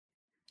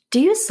Do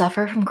you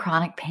suffer from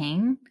chronic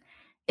pain?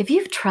 If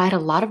you've tried a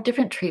lot of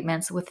different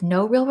treatments with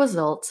no real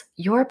results,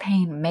 your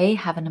pain may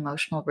have an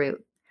emotional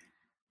root.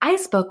 I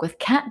spoke with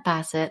Kent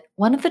Bassett,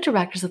 one of the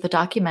directors of the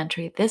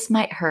documentary This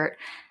Might Hurt,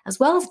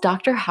 as well as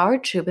Dr.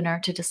 Howard Schubiner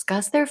to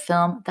discuss their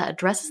film that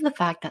addresses the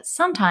fact that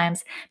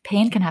sometimes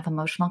pain can have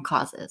emotional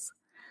causes.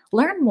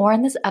 Learn more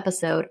in this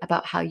episode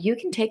about how you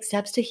can take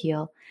steps to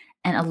heal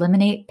and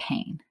eliminate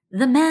pain.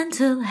 The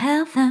Mental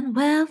Health and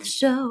Wealth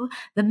Show,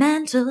 the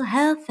Mental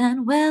Health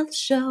and Wealth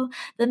Show,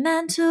 the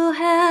Mental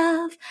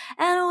Health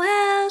and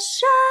Wealth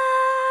Show.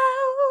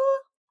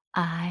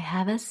 I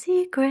have a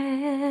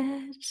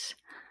secret.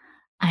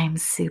 I'm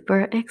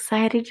super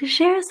excited to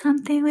share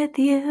something with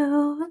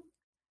you.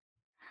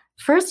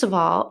 First of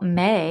all,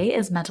 May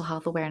is Mental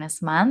Health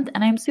Awareness Month,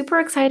 and I'm super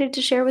excited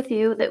to share with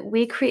you that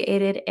we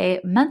created a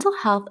mental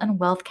health and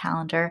wealth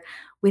calendar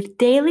with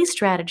daily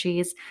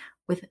strategies,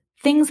 with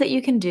things that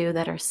you can do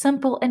that are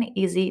simple and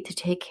easy to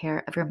take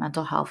care of your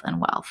mental health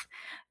and wealth.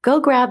 Go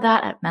grab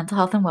that at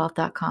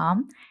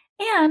mentalhealthandwealth.com.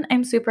 And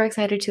I'm super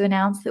excited to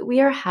announce that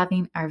we are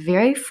having our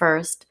very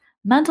first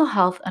Mental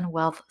Health and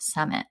Wealth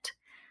Summit.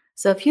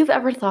 So if you've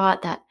ever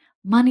thought that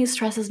money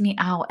stresses me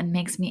out and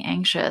makes me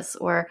anxious,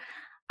 or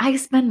I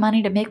spend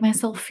money to make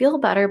myself feel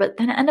better, but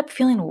then I end up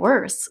feeling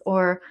worse,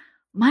 or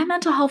my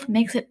mental health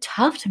makes it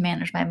tough to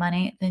manage my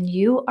money, then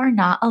you are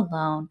not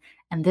alone,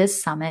 and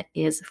this summit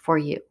is for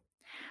you.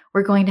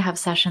 We're going to have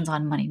sessions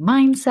on money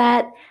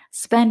mindset,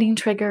 spending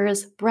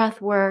triggers, breath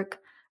work,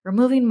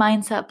 removing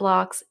mindset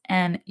blocks,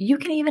 and you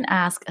can even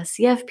ask a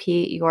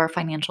CFP your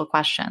financial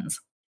questions.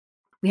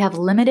 We have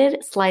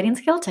limited sliding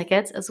scale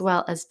tickets as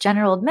well as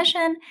general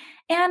admission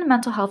and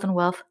mental health and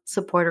wealth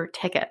supporter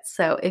tickets.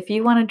 So if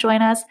you want to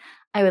join us,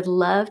 I would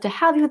love to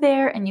have you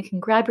there, and you can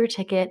grab your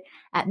ticket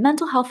at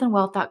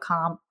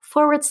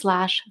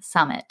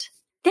mentalhealthandwealth.com/summit.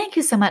 Thank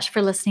you so much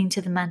for listening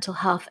to the Mental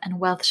Health and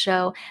Wealth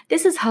Show.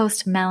 This is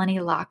host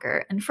Melanie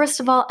Locker. And first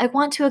of all, I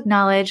want to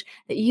acknowledge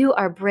that you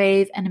are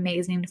brave and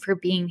amazing for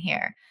being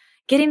here.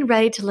 Getting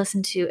ready to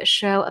listen to a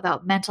show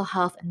about mental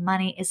health and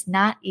money is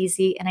not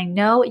easy, and I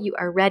know you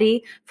are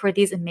ready for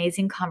these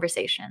amazing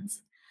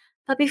conversations.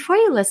 But before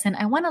you listen,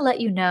 I want to let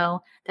you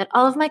know that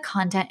all of my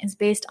content is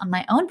based on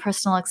my own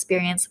personal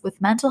experience with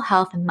mental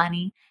health and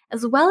money,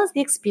 as well as the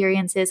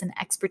experiences and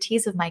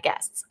expertise of my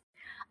guests.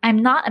 I'm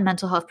not a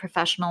mental health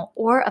professional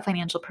or a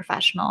financial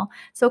professional,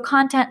 so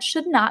content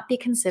should not be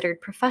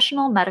considered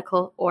professional,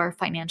 medical, or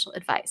financial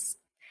advice.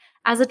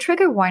 As a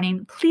trigger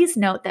warning, please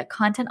note that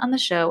content on the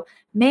show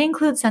may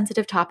include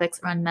sensitive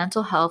topics around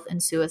mental health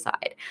and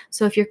suicide.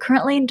 So if you're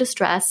currently in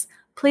distress,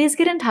 please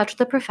get in touch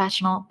with a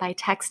professional by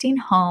texting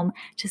HOME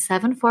to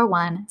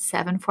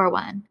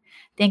 741-741.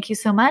 Thank you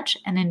so much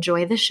and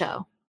enjoy the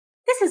show.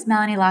 This is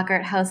Melanie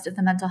Lockhart, host of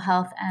the Mental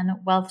Health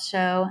and Wealth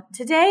Show.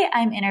 Today,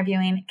 I'm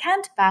interviewing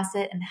Kent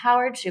Bassett and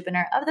Howard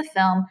Schubiner of the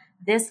film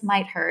This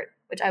Might Hurt,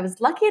 which I was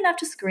lucky enough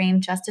to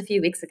screen just a few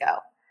weeks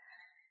ago.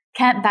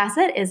 Kent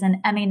Bassett is an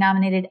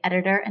Emmy-nominated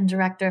editor and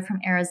director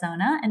from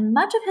Arizona, and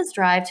much of his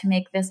drive to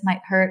make This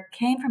Might Hurt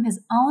came from his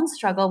own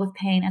struggle with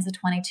pain as a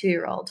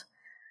 22-year-old.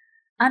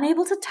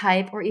 Unable to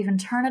type or even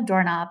turn a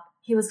doorknob,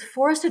 he was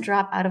forced to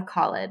drop out of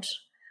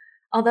college.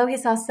 Although he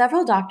saw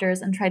several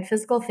doctors and tried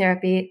physical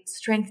therapy,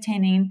 strength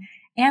training,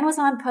 and was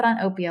put on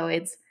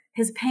opioids,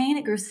 his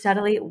pain grew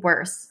steadily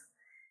worse.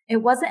 It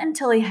wasn't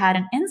until he had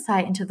an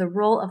insight into the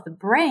role of the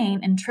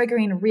brain in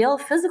triggering real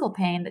physical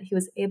pain that he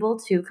was able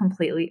to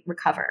completely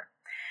recover.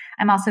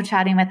 I'm also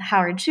chatting with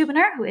Howard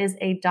Schubiner, who is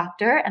a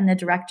doctor and the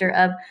director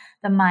of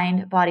the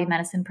Mind-Body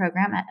Medicine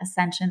program at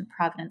Ascension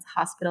Providence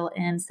Hospital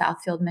in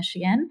Southfield,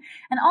 Michigan,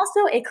 and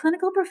also a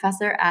clinical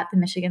professor at the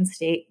Michigan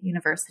State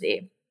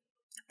University.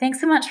 Thanks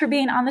so much for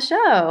being on the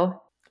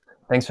show.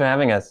 Thanks for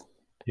having us.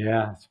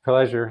 Yeah, it's a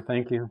pleasure.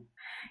 Thank you.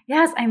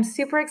 Yes, I'm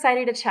super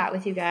excited to chat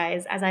with you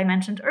guys. As I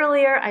mentioned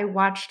earlier, I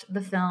watched the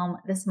film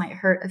This Might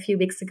Hurt a few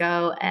weeks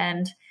ago,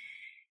 and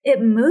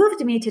it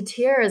moved me to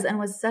tears and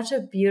was such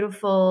a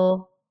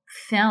beautiful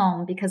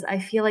film because I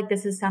feel like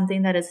this is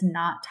something that is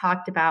not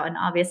talked about. And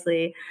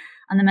obviously,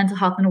 on the Mental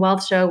Health and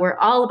Wealth Show, we're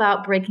all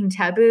about breaking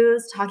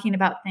taboos, talking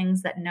about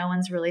things that no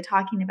one's really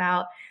talking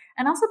about,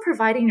 and also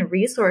providing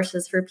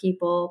resources for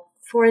people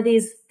for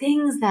these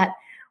things that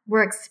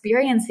we're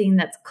experiencing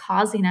that's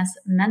causing us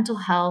mental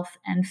health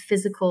and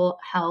physical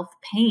health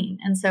pain.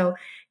 And so,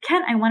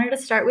 Kent, I wanted to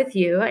start with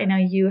you. I know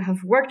you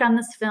have worked on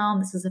this film.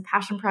 This is a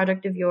passion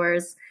project of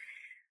yours.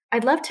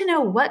 I'd love to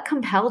know what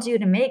compelled you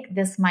to make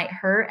This Might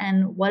Hurt,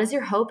 and what is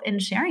your hope in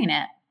sharing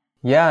it?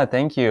 Yeah,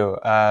 thank you.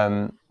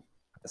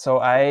 So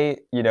I,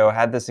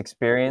 had this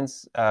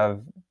experience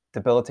of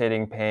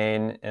debilitating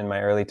pain in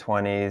my early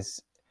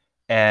 20s.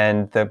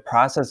 And the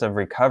process of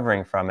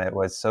recovering from it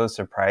was so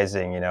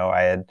surprising.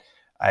 I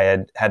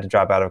had to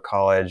drop out of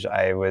college.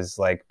 I was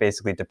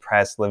basically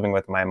depressed, living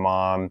with my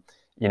mom,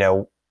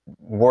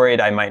 worried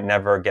I might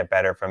never get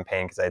better from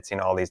pain because I'd seen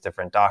all these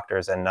different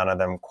doctors and none of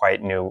them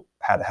quite knew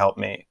how to help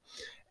me.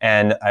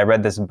 And I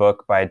read this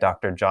book by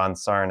Dr. John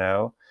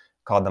Sarno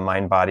called The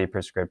Mind-Body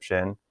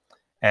Prescription.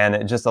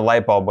 And just a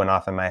light bulb went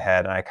off in my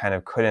head, and I kind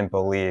of couldn't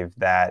believe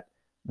that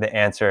the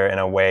answer in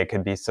a way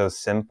could be so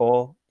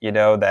simple,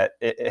 that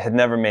it had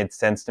never made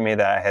sense to me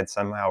that I had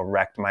somehow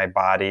wrecked my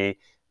body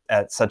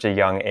at such a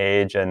young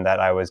age and that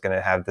I was going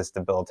to have this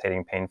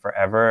debilitating pain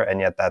forever. And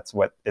yet that's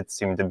what it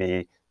seemed to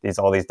be.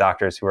 All these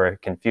doctors who were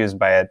confused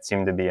by it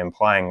seemed to be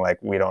implying, like,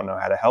 we don't know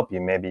how to help you.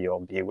 Maybe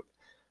you'll be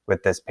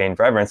with this pain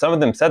forever. And some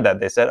of them said that.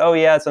 They said, oh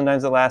yeah,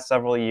 sometimes it lasts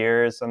several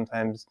years.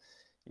 Sometimes,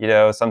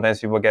 sometimes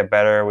people get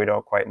better. We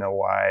don't quite know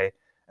why.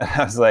 And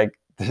I was like,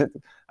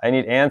 I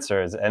need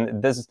answers.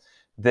 And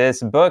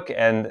this book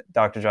and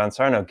Dr. John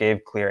Sarno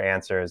gave clear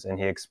answers. And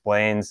he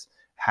explains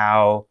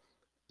how,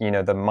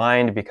 the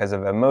mind, because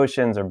of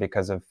emotions or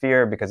because of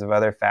fear, because of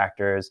other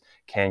factors,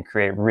 can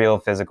create real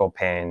physical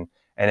pain.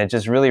 And it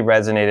just really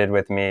resonated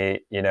with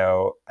me.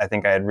 I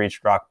think I had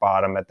reached rock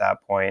bottom at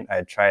that point. I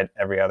had tried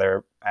every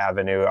other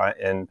avenue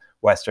in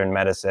Western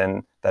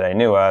medicine that I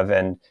knew of.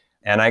 And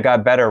I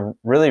got better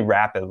really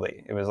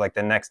rapidly. It was like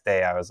the next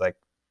day I was like,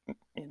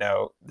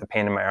 the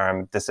pain in my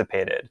arm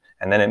dissipated.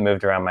 And then it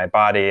moved around my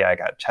body. I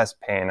got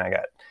chest pain, I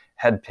got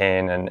head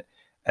pain.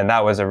 And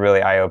that was a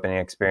really eye-opening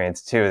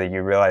experience too, that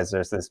you realize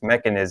there's this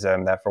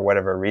mechanism that for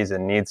whatever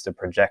reason needs to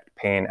project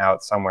pain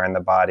out somewhere in the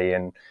body.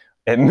 And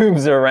it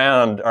moves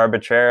around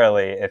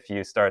arbitrarily if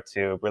you start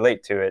to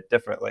relate to it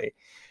differently.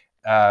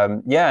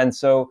 And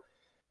so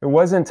it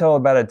wasn't until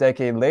about a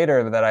decade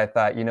later that I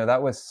thought,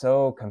 that was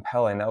so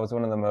compelling. That was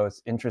one of the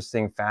most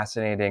interesting,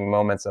 fascinating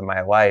moments of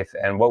my life.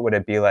 And what would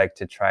it be like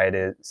to try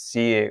to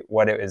see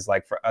what it was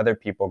like for other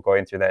people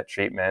going through that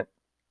treatment?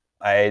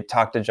 I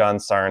talked to John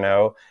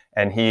Sarno,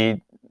 and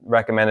he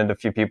recommended a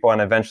few people.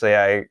 And eventually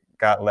I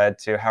got led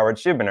to Howard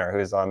Schubiner,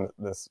 who's on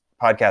this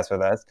podcast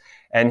with us.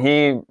 And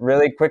he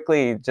really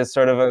quickly just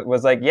sort of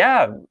was like,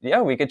 yeah,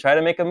 we could try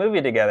to make a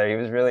movie together. He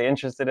was really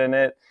interested in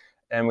it.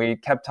 And we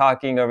kept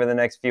talking over the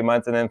next few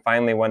months. And then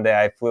finally one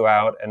day I flew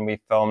out and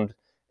we filmed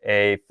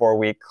a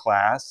 4-week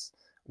class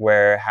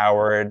where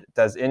Howard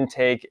does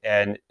intake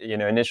and,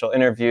 initial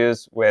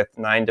interviews with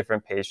 9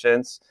 different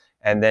patients.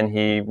 And then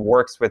he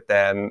works with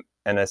them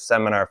in a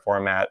seminar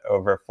format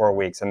over 4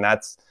 weeks. And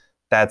that's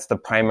the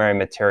primary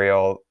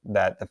material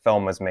that the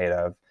film was made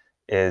of,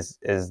 is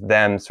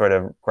them sort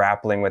of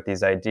grappling with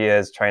these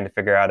ideas, trying to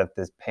figure out if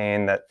this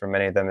pain that for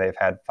many of them they've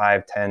had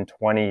 5, 10,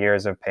 20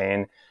 years of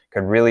pain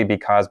could really be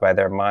caused by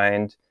their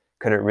mind.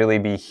 Could it really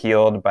be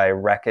healed by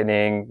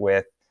reckoning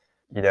with,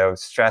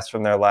 stress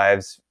from their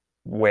lives,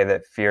 the way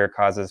that fear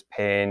causes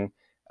pain,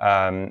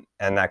 and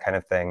that kind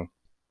of thing.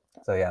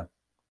 So, yeah.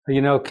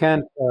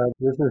 Kent,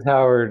 this is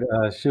Howard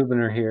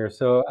Schubiner here.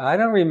 So I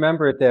don't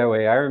remember it that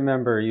way. I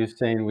remember you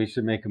saying we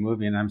should make a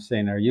movie, and I'm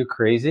saying, are you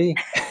crazy?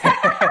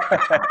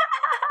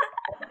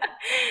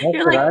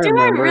 You're like, do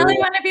I really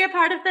want to be a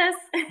part of this?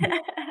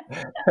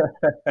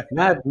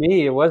 Not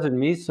me. It wasn't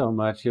me so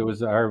much. It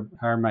was, are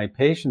my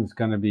patients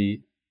going to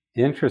be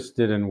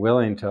interested and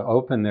willing to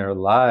open their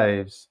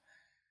lives,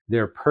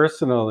 their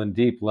personal and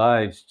deep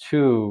lives,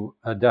 to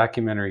a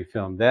documentary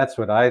film? That's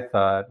what I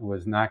thought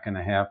was not going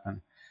to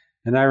happen.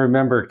 And I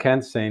remember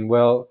Kent saying,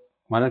 well,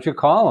 why don't you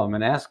call them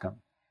and ask them?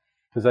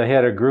 Because I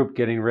had a group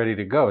getting ready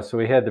to go. So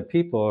we had the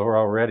people who were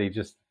already,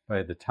 just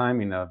by the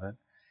timing of it.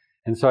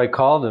 And so I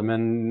called them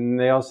and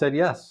they all said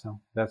yes. So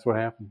that's what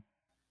happened.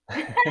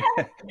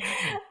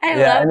 I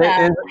love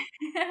that.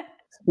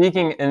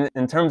 Speaking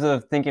in terms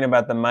of thinking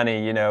about the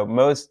money,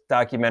 most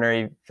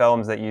documentary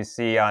films that you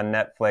see on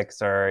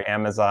Netflix or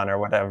Amazon or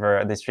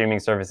whatever, the streaming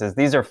services,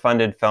 these are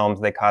funded films.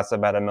 They cost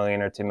about $1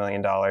 million or $2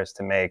 million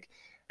to make.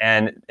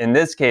 And in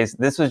this case,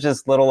 this was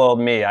just little old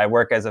me. I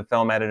work as a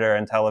film editor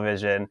in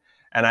television.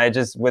 And I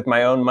just, with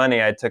my own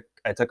money, I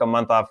took a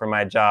month off from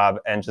my job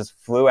and just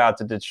flew out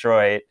to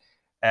Detroit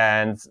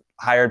and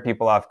hired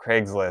people off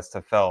Craigslist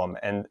to film.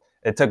 And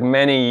it took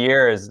many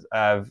years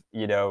of,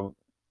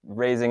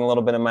 raising a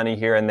little bit of money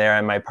here and there.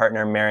 And my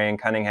partner, Marion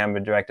Cunningham, who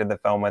directed the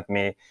film with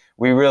me,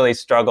 we really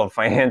struggled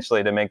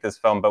financially to make this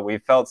film, but we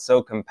felt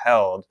so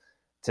compelled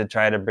to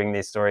try to bring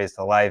these stories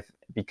to life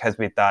because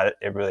we thought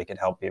it really could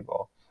help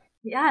people.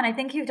 Yeah, and I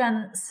think you've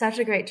done such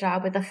a great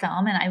job with the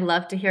film, and I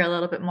love to hear a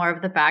little bit more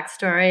of the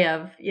backstory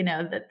of,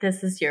 that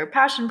this is your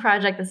passion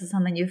project. This is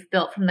something you've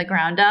built from the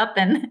ground up,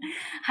 and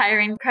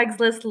hiring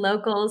Craigslist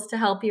locals to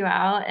help you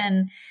out.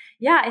 And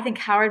yeah, I think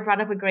Howard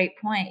brought up a great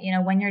point.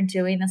 When you're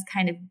doing this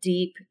kind of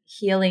deep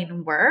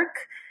healing work,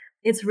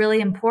 it's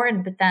really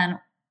important. But then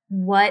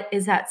what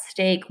is at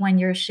stake when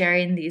you're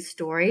sharing these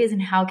stories,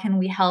 and how can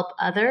we help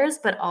others,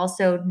 but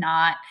also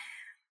not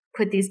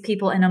put these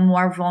people in a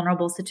more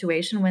vulnerable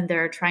situation when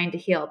they're trying to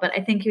heal? But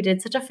I think you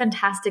did such a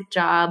fantastic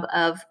job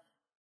of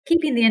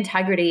keeping the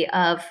integrity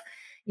of,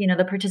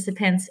 the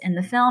participants in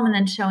the film, and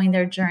then showing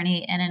their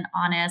journey in an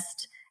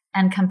honest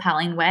and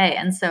compelling way.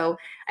 And so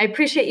I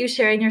appreciate you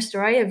sharing your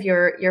story of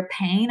your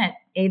pain at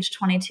age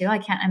 22. I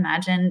can't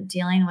imagine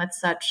dealing with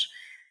such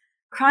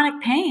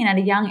chronic pain at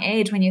a young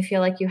age when you feel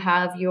like you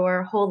have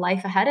your whole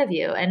life ahead of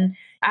you. And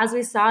as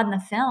we saw in the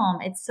film,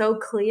 it's so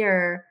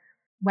clear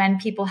when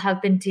people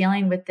have been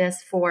dealing with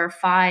this for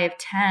 5,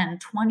 10,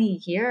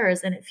 20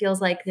 years, and it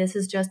feels like this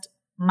is just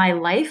my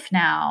life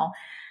now.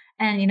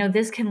 And,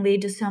 this can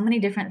lead to so many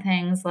different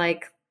things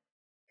like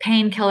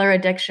painkiller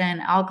addiction,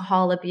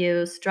 alcohol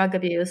abuse, drug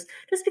abuse,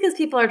 just because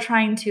people are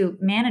trying to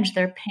manage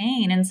their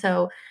pain. And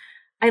so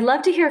I'd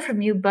love to hear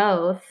from you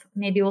both.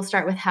 Maybe we'll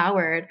start with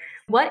Howard.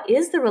 What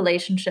is the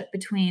relationship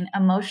between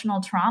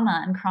emotional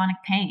trauma and chronic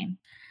pain?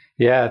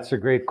 Yeah, it's a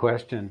great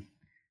question.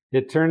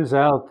 It turns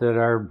out that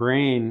our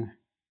brain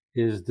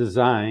is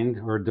designed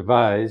or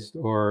devised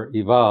or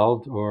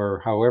evolved,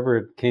 or however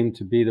it came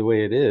to be the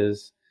way it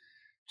is,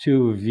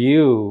 to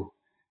view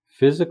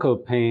physical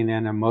pain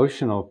and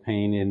emotional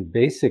pain in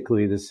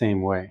basically the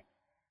same way.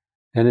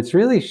 And it's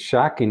really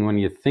shocking when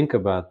you think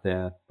about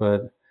that.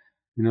 But,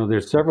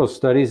 there's several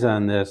studies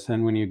on this.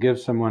 And when you give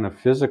someone a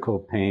physical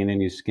pain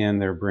and you scan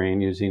their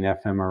brain using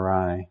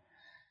fMRI,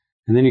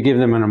 and then you give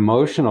them an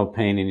emotional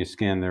pain and you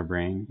scan their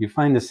brain, you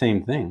find the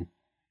same thing.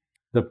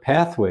 The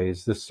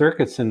pathways, the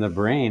circuits in the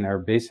brain are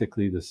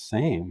basically the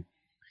same,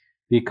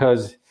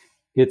 because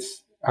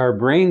it's our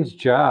brain's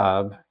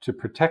job to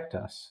protect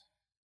us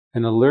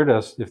and alert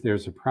us if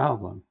there's a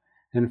problem.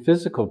 And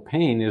physical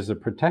pain is a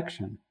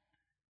protection.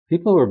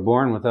 People who are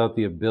born without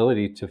the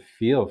ability to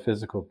feel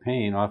physical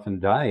pain often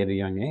die at a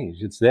young age.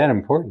 It's that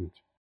important.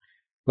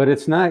 But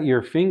it's not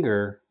your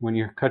finger, when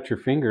you cut your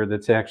finger,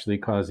 that's actually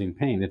causing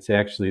pain. It's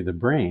actually the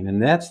brain.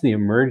 And that's the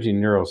emerging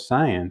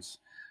neuroscience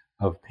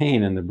of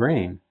pain in the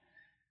brain.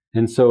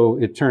 And so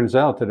it turns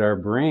out that our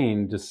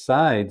brain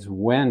decides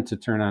when to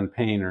turn on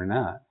pain or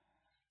not.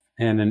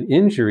 And an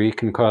injury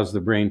can cause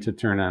the brain to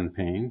turn on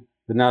pain,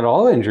 but not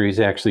all injuries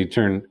actually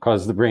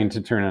cause the brain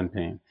to turn on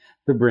pain.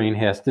 The brain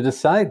has to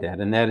decide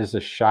that, and that is a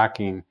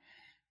shocking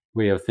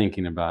way of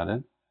thinking about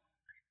it.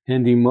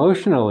 And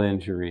emotional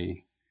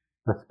injury,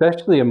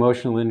 especially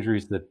emotional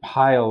injuries that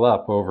pile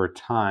up over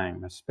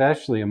time,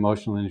 especially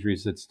emotional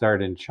injuries that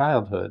start in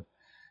childhood,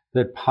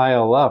 that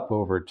pile up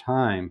over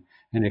time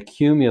and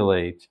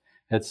accumulate,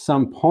 at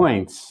some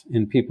points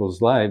in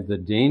people's lives, the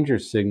danger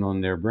signal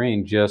in their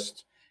brain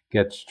just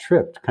gets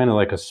tripped, kind of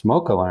like a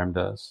smoke alarm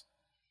does.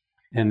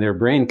 And their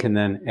brain can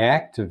then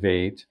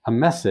activate a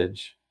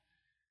message.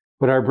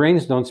 But our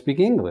brains don't speak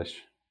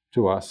English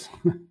to us.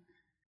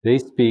 They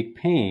speak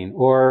pain,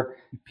 or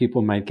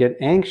people might get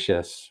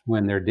anxious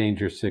when their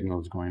danger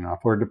signal is going off,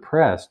 or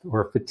depressed,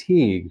 or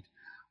fatigued,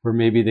 or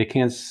maybe they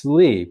can't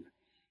sleep,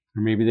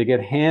 or maybe they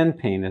get hand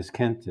pain, as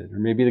Kent did, or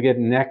maybe they get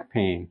neck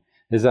pain,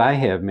 as I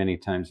have many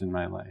times in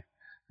my life,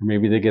 or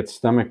maybe they get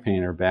stomach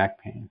pain or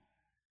back pain,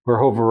 or a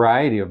whole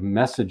variety of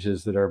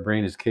messages that our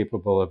brain is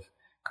capable of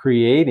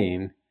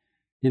creating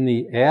in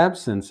the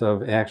absence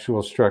of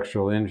actual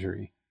structural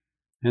injury.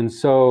 And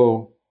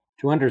so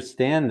to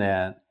understand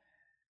that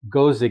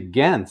goes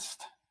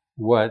against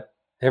what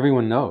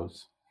everyone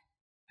knows.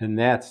 And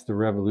that's the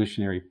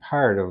revolutionary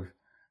part of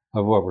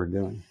what we're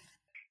doing.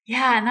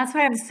 Yeah, and that's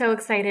why I'm so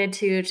excited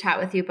to chat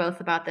with you both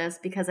about this,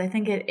 because I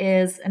think it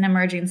is an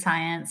emerging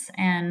science.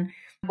 And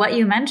what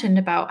you mentioned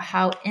about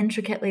how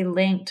intricately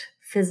linked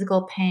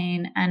physical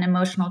pain and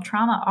emotional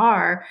trauma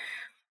are,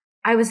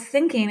 I was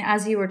thinking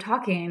as you were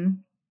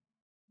talking,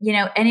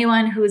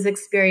 anyone who's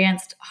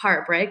experienced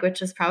heartbreak,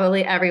 which is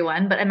probably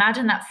everyone, but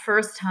imagine that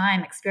first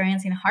time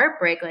experiencing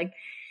heartbreak, like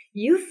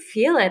you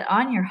feel it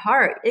on your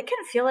heart. It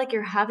can feel like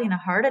you're having a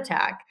heart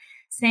attack.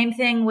 Same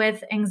thing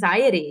with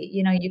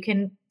anxiety.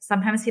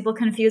 Sometimes people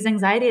confuse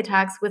anxiety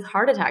attacks with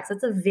heart attacks.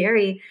 It's a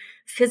very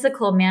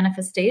physical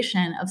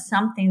manifestation of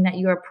something that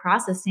you are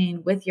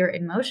processing with your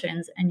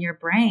emotions and your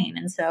brain.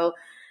 And so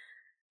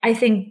I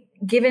think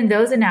given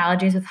those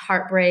analogies with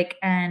heartbreak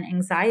and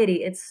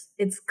anxiety,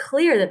 it's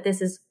clear that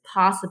this is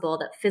possible,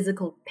 that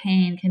physical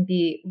pain can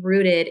be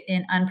rooted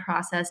in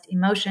unprocessed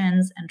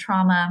emotions and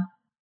trauma.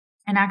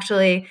 And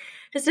actually,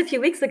 just a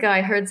few weeks ago,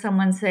 I heard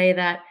someone say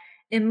that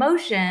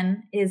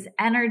emotion is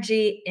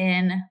energy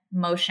in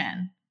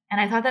motion.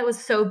 And I thought that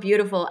was so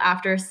beautiful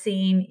after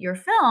seeing your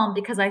film,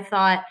 because I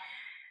thought,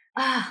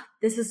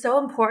 this is so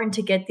important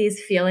to get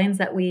these feelings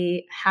that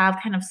we have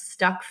kind of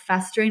stuck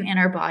festering in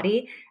our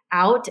body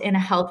out in a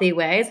healthy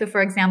way. So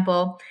for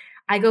example,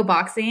 I go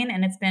boxing,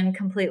 and it's been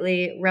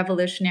completely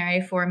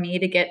revolutionary for me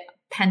to get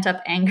pent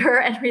up anger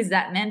and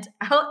resentment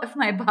out of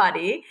my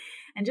body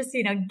and just,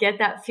 get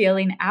that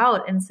feeling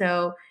out. And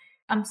so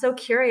I'm so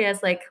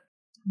curious, like,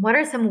 what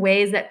are some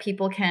ways that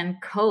people can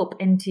cope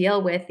and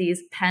deal with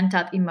these pent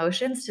up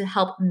emotions to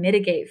help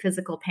mitigate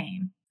physical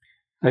pain?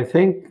 I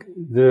think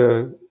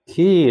the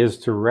key is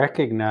to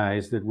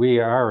recognize that we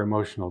are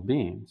emotional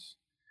beings,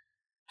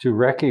 to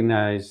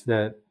recognize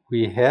that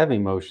we have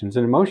emotions,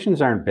 and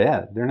emotions aren't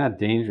bad. They're not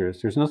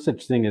dangerous. There's no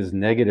such thing as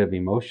negative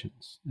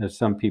emotions, as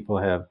some people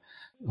have.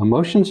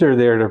 Emotions are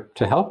there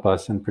to help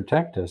us and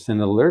protect us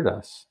and alert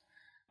us.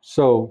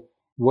 So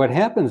what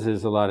happens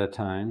is, a lot of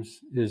times,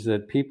 is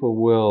that people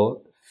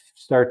will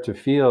start to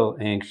feel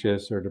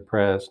anxious or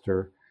depressed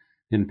or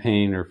in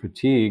pain or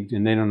fatigued,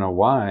 and they don't know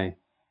why.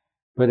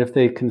 But if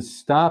they can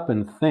stop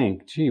and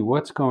think, gee,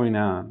 what's going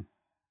on?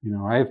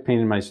 I have pain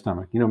in my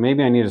stomach.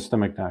 Maybe I need a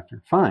stomach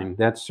doctor. Fine,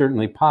 that's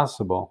certainly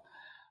possible.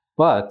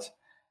 But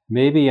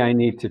maybe I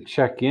need to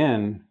check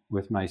in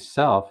with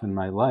myself and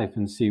my life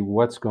and see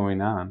what's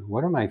going on.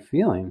 What am I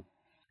feeling?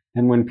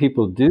 And when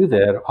people do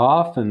that,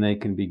 often they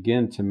can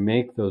begin to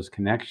make those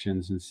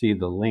connections and see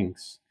the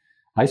links.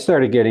 I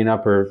started getting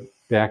upper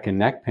back and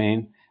neck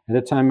pain at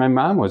the time my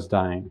mom was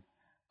dying.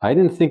 I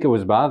didn't think it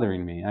was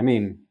bothering me. I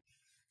mean,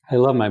 I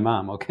love my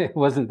mom, okay? It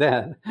wasn't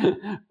that.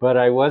 But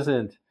I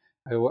wasn't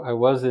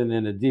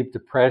in a deep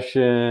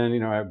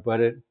depression,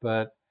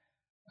 but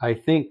I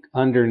think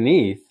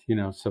underneath,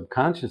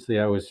 subconsciously,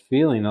 I was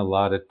feeling a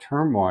lot of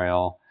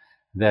turmoil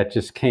that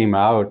just came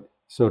out,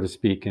 so to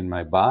speak, in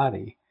my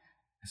body.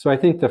 So I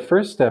think the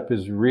first step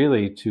is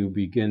really to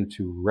begin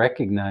to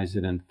recognize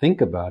it and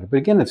think about it. But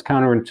again, it's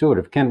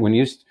counterintuitive. Ken, when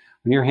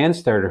your hands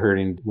started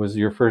hurting, was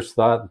your first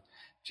thought,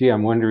 gee,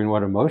 I'm wondering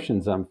what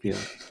emotions I'm feeling?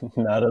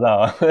 Not at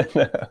all.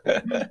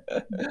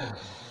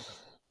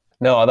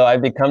 No, although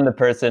I've become the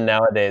person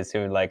nowadays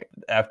who, like,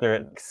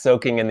 after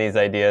soaking in these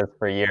ideas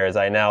for years,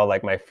 I now,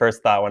 like, my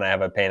first thought when I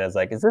have a pain is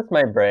like, is this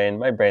my brain?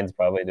 My brain's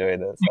probably doing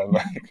this. I'm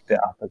like the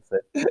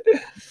opposite.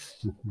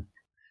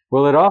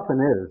 Well, it often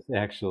is,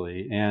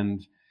 actually.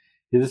 And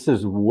this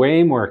is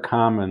way more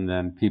common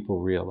than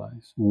people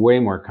realize, way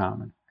more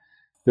common.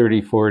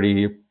 30,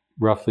 40,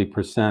 roughly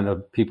percent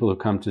of people who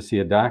come to see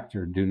a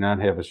doctor do not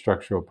have a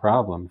structural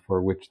problem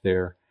for which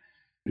their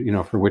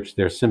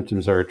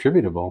symptoms are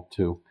attributable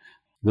to.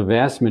 The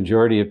vast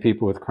majority of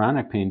people with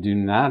chronic pain do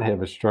not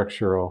have a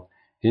structural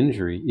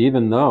injury,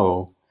 even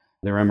though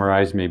their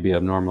MRIs may be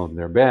abnormal of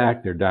their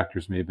back, their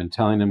doctors may have been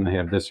telling them they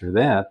have this or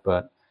that,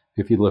 but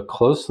if you look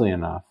closely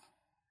enough,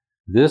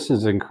 this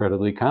is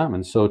incredibly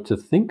common. So to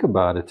think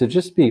about it, to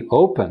just be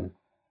open,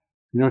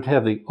 to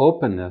have the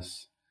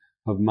openness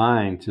of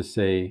mind to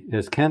say,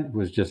 as Kent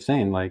was just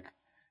saying, like,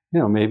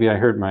 maybe I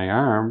hurt my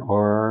arm,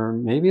 or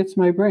maybe it's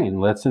my brain.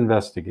 Let's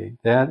investigate.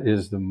 That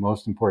is the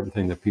most important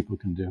thing that people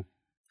can do.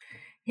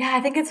 Yeah,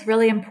 I think it's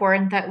really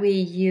important that we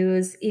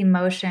use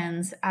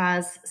emotions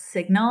as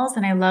signals.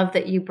 And I love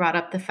that you brought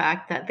up the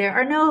fact that there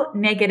are no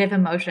negative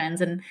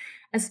emotions. And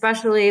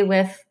especially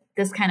with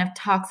this kind of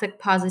toxic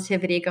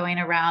positivity going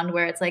around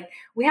where it's like,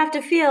 we have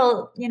to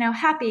feel,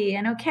 happy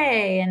and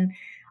okay and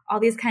all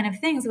these kind of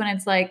things, when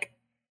it's like,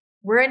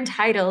 we're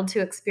entitled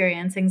to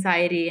experience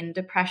anxiety and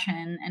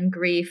depression and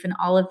grief and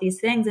all of these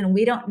things. And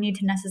we don't need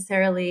to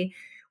necessarily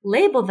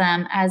label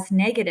them as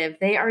negative.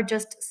 They are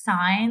just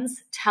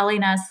signs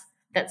telling us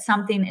that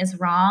something is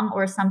wrong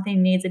or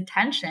something needs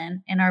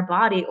attention in our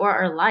body or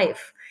our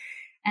life.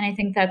 And I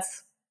think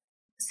that's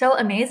so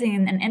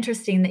amazing and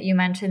interesting that you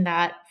mentioned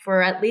that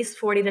for at least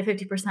 40 to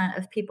 50%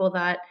 of people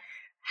that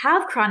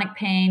have chronic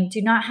pain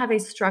do not have a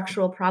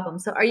structural problem.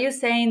 So are you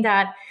saying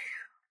that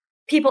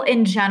people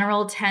in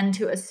general tend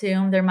to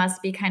assume there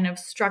must be kind of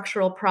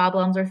structural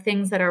problems or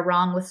things that are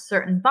wrong with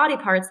certain body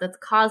parts that's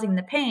causing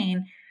the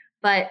pain,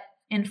 but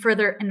in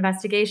further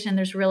investigation,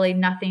 there's really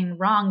nothing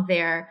wrong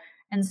there?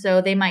 And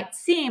so they might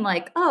seem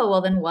like, oh,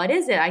 well, then what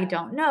is it? I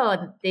don't know.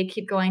 And they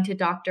keep going to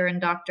doctor and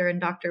doctor and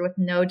doctor with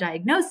no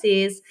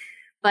diagnoses.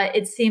 But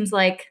it seems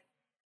like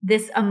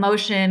this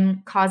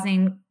emotion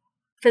causing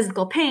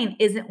physical pain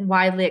isn't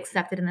widely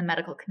accepted in the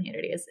medical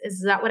community.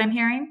 Is that what I'm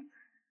hearing?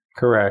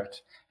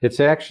 Correct. It's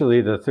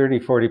actually the 30,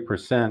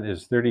 40%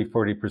 is 30,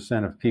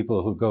 40% of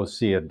people who go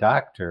see a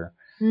doctor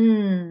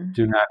do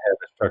not have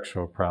a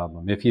structural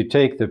problem. If you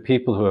take the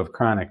people who have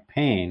chronic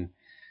pain,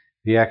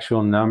 the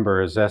actual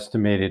number is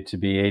estimated to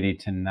be 80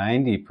 to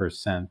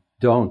 90%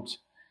 don't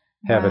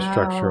have a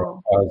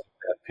structural cause of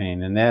that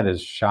pain. And that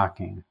is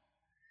shocking.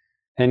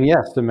 And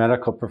yes, the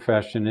medical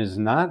profession is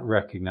not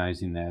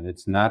recognizing that.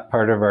 It's not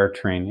part of our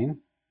training.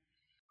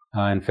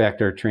 In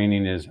fact, our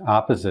training is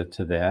opposite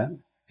to that.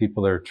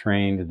 People are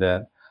trained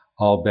that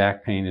all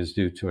back pain is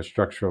due to a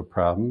structural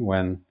problem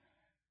when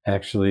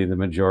actually the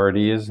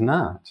majority is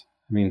not.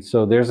 I mean,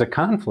 so there's a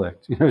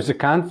conflict. There's a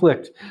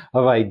conflict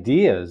of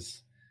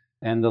ideas.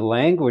 And the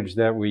language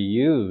that we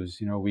use,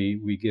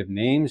 we give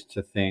names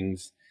to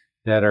things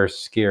that are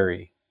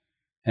scary.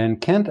 And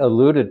Kent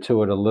alluded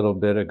to it a little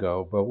bit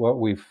ago, but what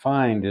we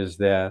find is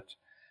that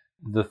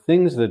the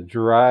things that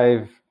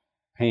drive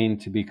pain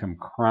to become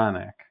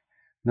chronic,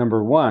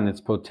 number one,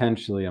 it's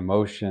potentially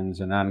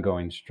emotions and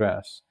ongoing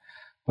stress.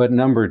 But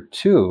number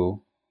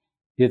two,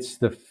 it's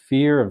the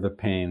fear of the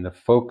pain, the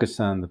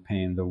focus on the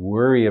pain, the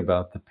worry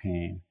about the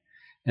pain.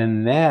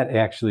 And that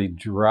actually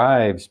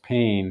drives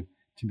pain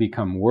to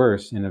become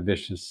worse in a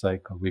vicious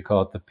cycle. We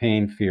call it the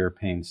pain, fear,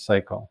 pain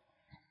cycle.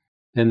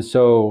 And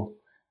so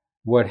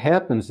what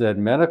happens is that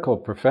medical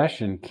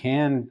profession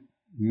can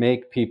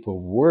make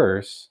people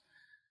worse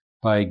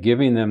by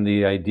giving them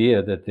the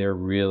idea that they're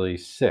really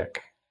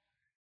sick.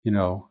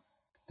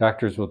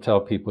 Doctors will tell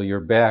people your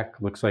back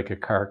looks like a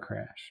car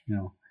crash,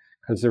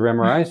 because their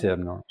MRI is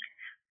abnormal.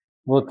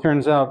 Well, it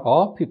turns out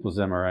all people's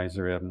MRIs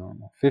are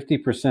abnormal.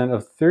 50%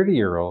 of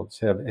 30-year-olds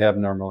have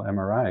abnormal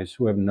MRIs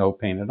who have no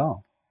pain at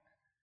all.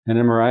 And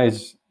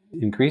MRIs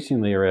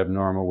increasingly are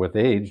abnormal with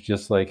age,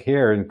 just like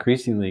hair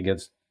increasingly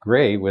gets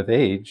gray with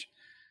age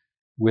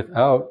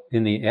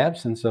in the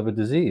absence of a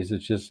disease.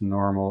 It's just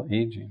normal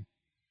aging.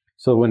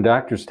 So when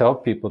doctors tell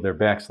people their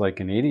back's like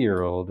an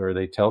 80-year-old, or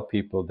they tell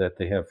people that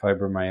they have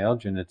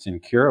fibromyalgia and it's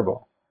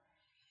incurable,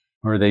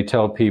 Or they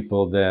tell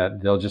people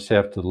that they'll just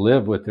have to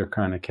live with their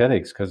chronic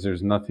headaches because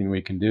there's nothing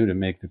we can do to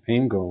make the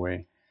pain go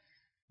away.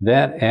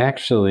 That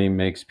actually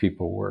makes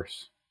people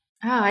worse.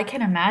 Oh, I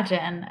can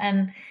imagine.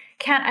 And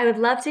Kent, I would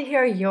love to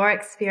hear your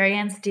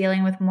experience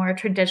dealing with more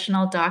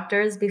traditional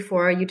doctors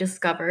before you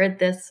discovered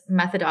this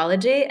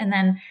methodology. And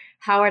then,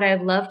 Howard,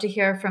 I'd love to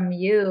hear from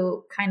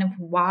you kind of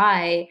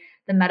why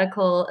the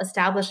medical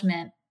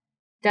establishment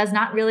does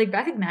not really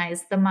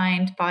recognize the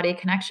mind body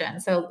connection.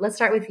 So let's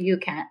start with you,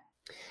 Kent.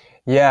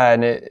 Yeah,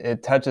 and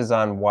it touches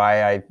on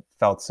why I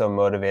felt so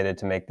motivated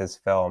to make this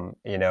film.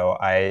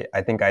 I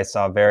think I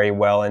saw very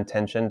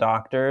well-intentioned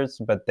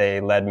doctors, but they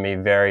led me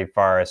very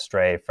far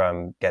astray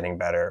from getting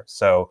better.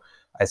 So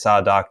I saw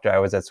a doctor, I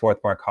was at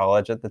Swarthmore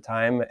College at the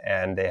time,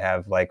 and they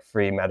have like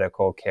free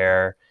medical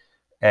care.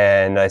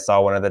 And I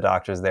saw one of the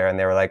doctors there, and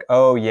they were like,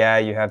 "Oh yeah,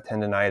 you have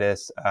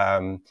tendonitis.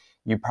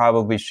 You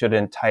probably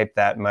shouldn't type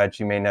that much.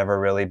 You may never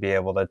really be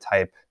able to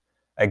type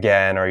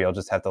again, or you'll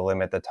just have to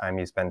limit the time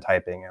you spend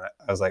typing." And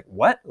I was like,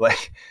 what?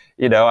 Like,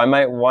 I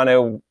might want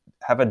to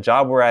have a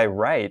job where I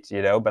write,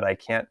 but I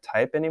can't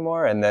type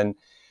anymore. And then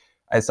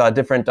I saw a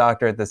different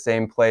doctor at the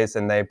same place,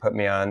 and they put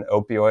me on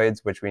opioids,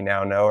 which we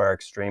now know are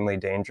extremely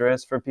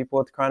dangerous for people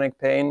with chronic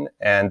pain.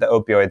 And the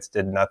opioids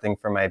did nothing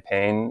for my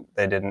pain.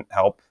 They didn't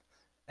help.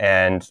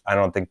 And I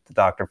don't think the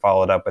doctor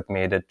followed up with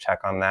me to check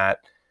on that.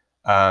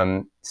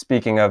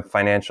 Speaking of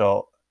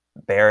financial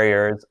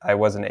barriers, I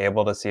wasn't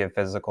able to see a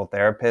physical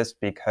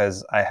therapist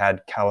because I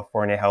had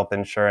California health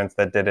insurance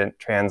that didn't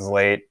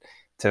translate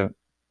to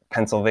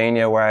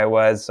Pennsylvania where I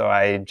was. So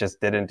I just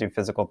didn't do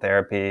physical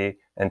therapy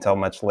until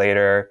much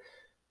later.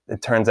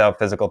 It turns out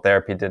physical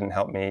therapy didn't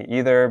help me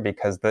either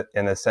because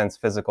in a sense,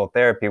 physical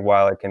therapy,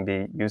 while it can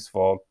be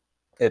useful,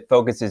 it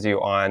focuses you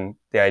on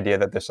the idea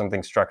that there's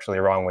something structurally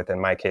wrong with, in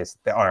my case,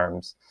 the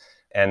arms.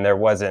 And there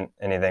wasn't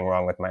anything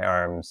wrong with my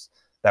arms.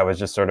 That was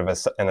just sort of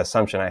an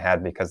assumption I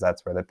had because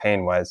that's where the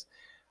pain was.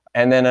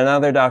 And then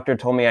another doctor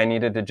told me I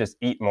needed to just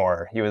eat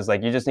more. He was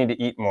like, "You just need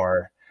to eat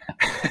more."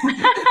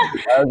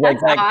 I was like,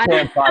 That's odd.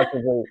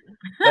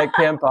 that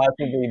can't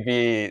possibly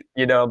be,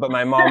 but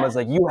my mom was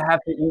like, "You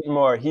have to eat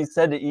more. He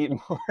said to eat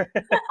more."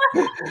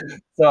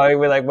 So I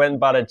went and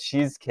bought a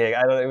cheesecake.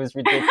 It was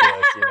ridiculous,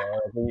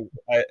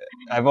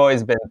 I've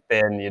always been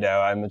thin,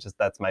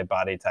 that's my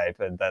body type,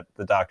 and that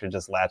the doctor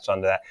just latched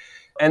onto that.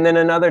 And then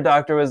another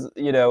doctor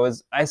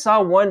I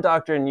saw one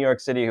doctor in New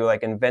York City who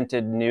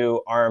invented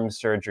new arm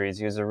surgeries.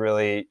 He was a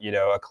really,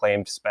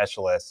 acclaimed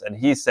specialist. And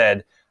he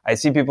said, "I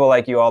see people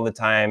like you all the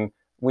time.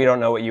 We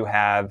don't know what you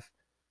have.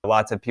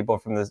 Lots of people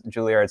from the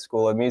Juilliard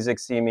School of Music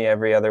see me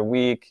every other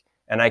week,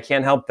 and I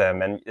can't help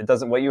them. And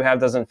what you have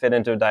doesn't fit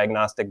into a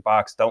diagnostic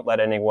box. Don't let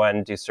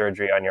anyone do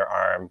surgery on your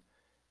arm."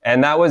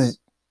 And that was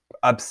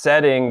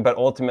upsetting, but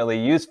ultimately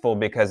useful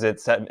because it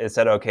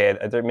said, okay,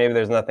 maybe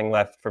there's nothing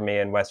left for me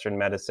in Western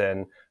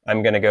medicine.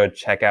 I'm going to go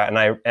check out. And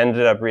I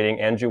ended up reading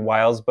Andrew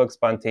Weil's book,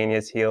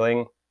 Spontaneous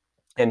Healing.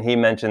 And he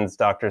mentions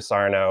Dr.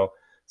 Sarno's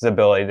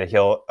ability to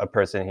heal a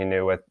person he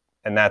knew with.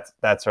 And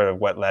that's sort of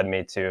what led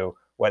me to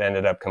what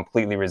ended up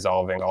completely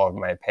resolving all of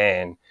my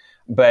pain.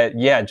 But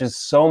yeah,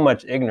 just so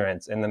much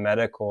ignorance in the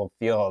medical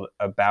field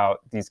about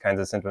these kinds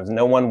of symptoms.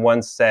 No one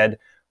once said,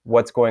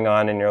 "What's going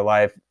on in your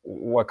life?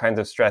 What kinds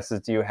of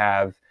stresses do you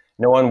have?"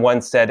 No one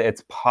once said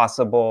it's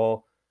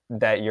possible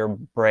that your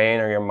brain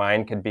or your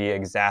mind could be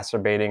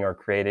exacerbating or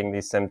creating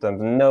these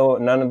symptoms. No,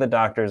 none of the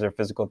doctors or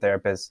physical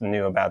therapists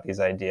knew about these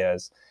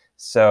ideas.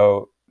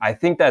 So I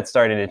think that's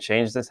starting to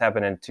change. This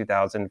happened in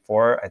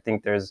 2004. I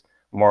think there's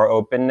more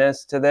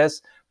openness to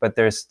this, but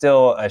there's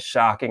still a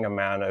shocking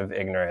amount of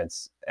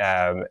ignorance.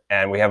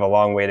 And we have a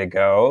long way to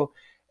go.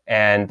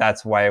 And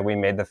that's why we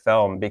made the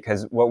film,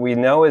 because what we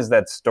know is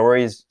that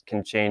stories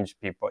can change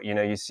people.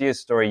 You see a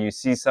story, you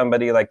see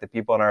somebody like the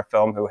people in our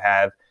film who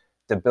have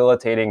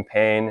debilitating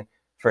pain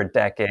for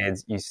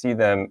decades, you see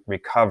them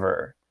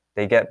recover,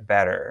 they get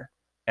better.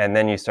 And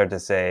then you start to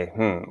say,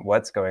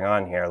 what's going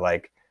on here?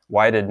 Like,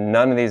 why did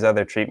none of these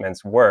other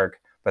treatments work,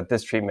 but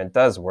this treatment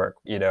does work,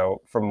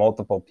 for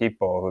multiple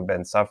people who've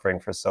been suffering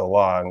for so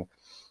long?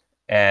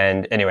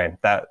 And anyway,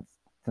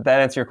 did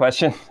that answer your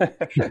question?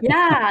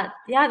 Yeah,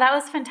 that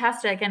was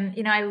fantastic.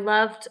 And, I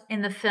loved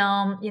in the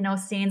film,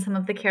 seeing some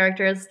of the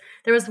characters.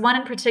 There was one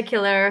in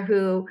particular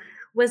who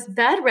was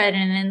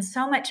bedridden and in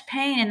so much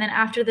pain. And then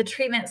after the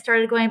treatment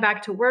started going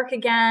back to work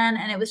again.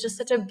 And it was just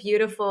such a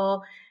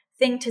beautiful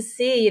thing to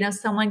see,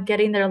 someone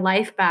getting their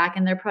life back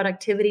and their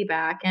productivity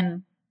back.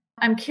 And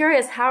I'm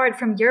curious, Howard,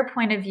 from your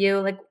point of view,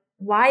 like,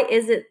 why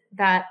is it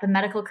that the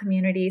medical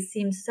community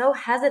seems so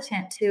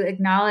hesitant to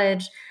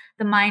acknowledge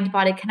the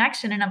mind-body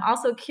connection? And I'm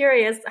also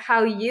curious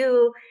how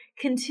you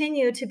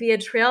continue to be a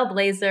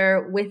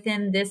trailblazer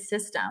within this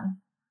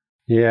system.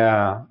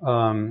 Yeah.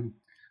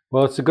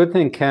 Well, it's a good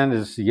thing Ken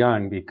is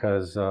young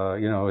because,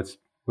 it's,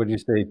 what do you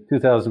say,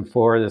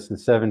 2004, this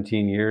is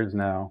 17 years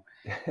now.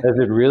 Has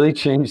it really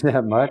changed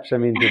that much? I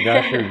mean, do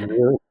doctors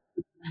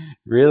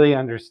really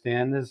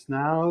understand this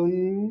now?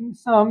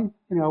 Some,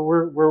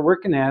 we're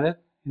working at it,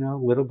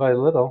 little by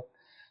little,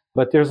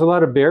 but there's a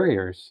lot of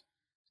barriers.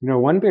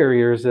 One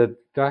barrier is that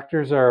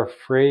doctors are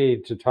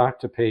afraid to talk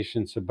to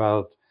patients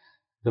about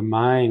the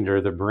mind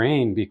or the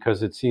brain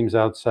because it seems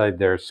outside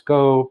their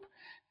scope.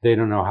 They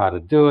don't know how to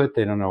do it.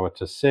 They don't know what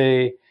to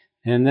say.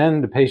 And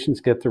then the patients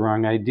get the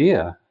wrong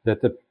idea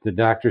that the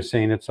doctor's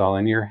saying it's all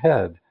in your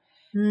head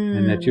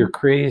and that you're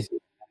crazy,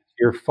 it's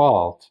your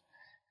fault.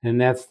 And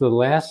that's the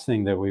last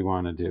thing that we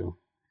want to do.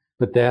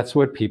 But that's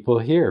what people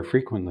hear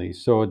frequently.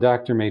 So a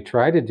doctor may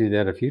try to do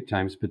that a few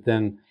times, but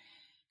then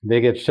they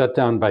get shut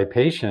down by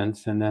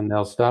patients and then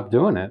they'll stop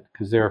doing it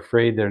because they're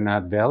afraid they're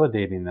not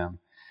validating them.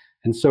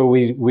 And so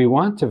we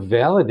want to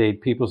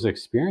validate people's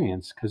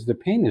experience because the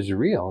pain is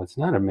real. It's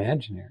not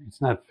imaginary.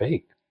 It's not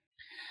fake.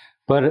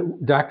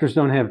 But doctors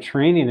don't have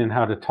training in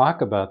how to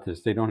talk about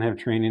this. They don't have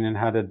training in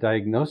how to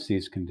diagnose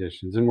these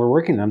conditions. And we're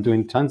working on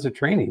doing tons of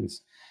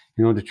trainings,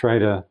 to try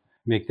to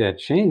make that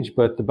change.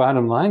 But the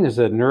bottom line is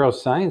that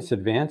neuroscience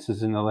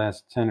advances in the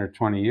last 10 or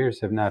 20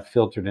 years have not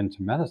filtered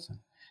into medicine.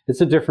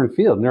 It's a different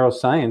field.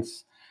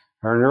 Neuroscience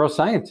are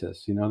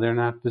neuroscientists, they're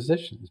not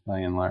physicians by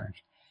and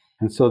large.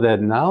 And so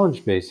that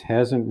knowledge base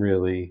hasn't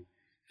really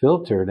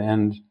filtered.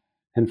 And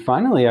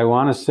finally, I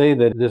want to say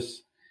that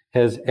this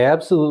has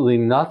absolutely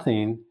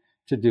nothing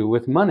to do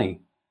with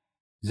money.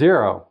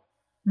 Zero.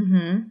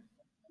 Mm-hmm.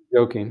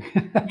 Joking.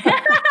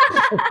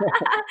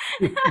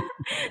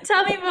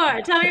 Tell me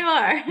more.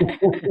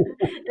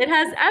 It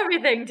has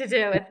everything to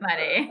do with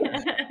money.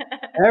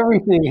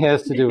 Everything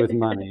has to do with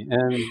money.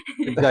 And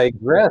to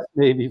digress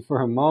maybe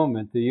for a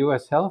moment, the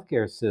U.S.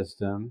 healthcare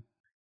system,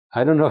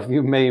 I don't know if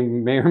you may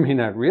or may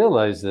not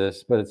realize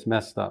this, but it's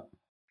messed up.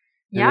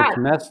 Yeah. And it's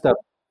messed up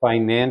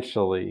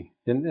financially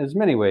in as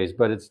many ways,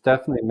 but it's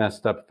definitely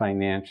messed up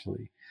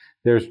financially.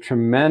 There's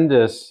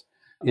tremendous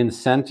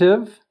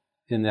incentive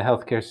in the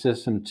healthcare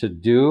system to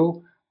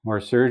do more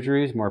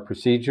surgeries, more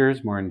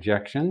procedures, more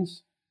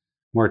injections,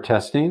 more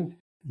testing.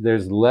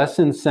 There's less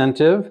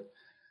incentive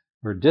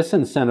or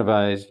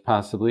disincentivized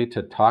possibly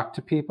to talk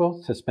to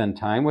people, to spend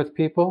time with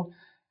people,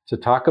 to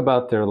talk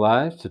about their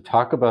lives, to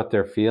talk about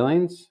their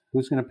feelings.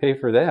 Who's going to pay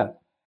for that?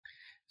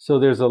 So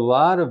there's a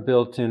lot of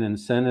built-in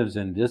incentives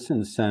and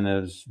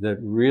disincentives that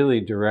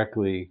really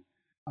directly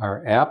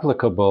are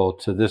applicable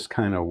to this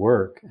kind of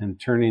work and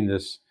turning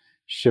this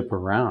ship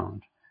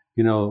around.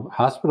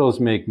 Hospitals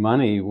make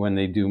money when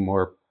they do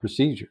more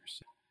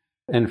procedures.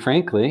 And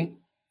frankly,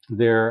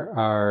 there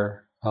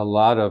are a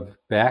lot of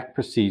back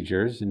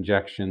procedures,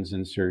 injections,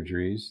 and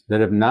surgeries that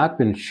have not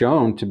been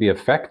shown to be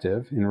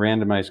effective in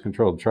randomized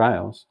controlled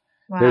trials.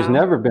 Wow.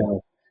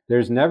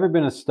 There's never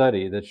been a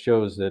study that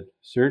shows that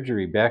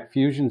surgery, back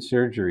fusion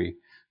surgery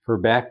for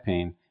back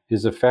pain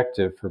is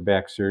effective for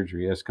back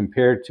surgery as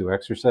compared to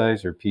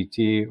exercise or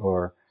PT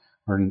or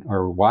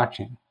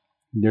watching.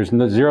 There's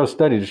zero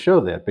study to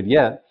show that, but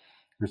yet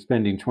we're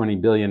spending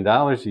 $20 billion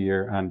a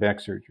year on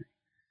back surgery.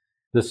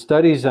 The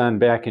studies on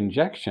back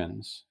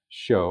injections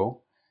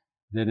show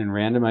that in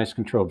randomized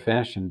controlled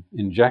fashion,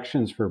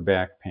 injections for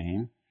back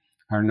pain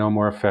are no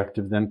more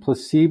effective than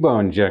placebo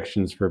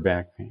injections for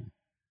back pain.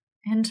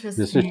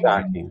 Interesting. This is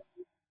shocking.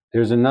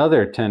 There's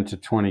another $10 to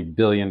 $20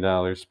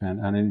 billion spent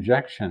on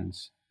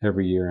injections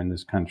every year in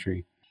this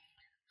country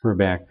for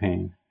back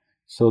pain.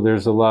 So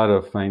there's a lot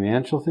of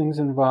financial things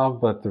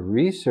involved, but the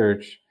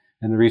research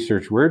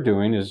we're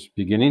doing is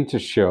beginning to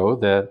show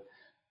that,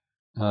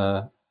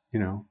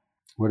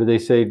 what do they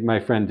say? My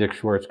friend Dick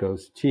Schwartz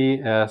goes,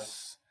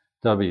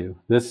 TSW.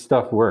 This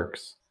stuff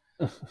works.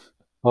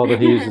 Although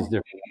he uses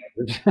different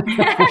language.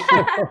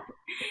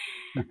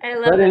 I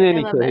love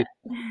it.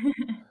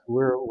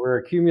 We're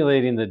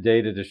accumulating the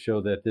data to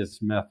show that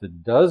this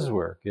method does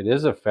work. It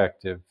is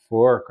effective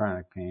for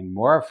chronic pain,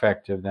 more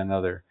effective than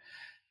other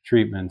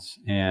treatments.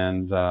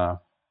 And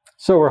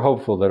so we're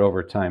hopeful that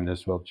over time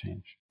this will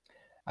change.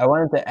 I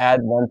wanted to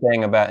add one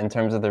thing about in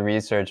terms of the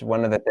research.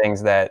 One of the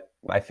things that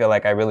I feel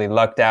like I really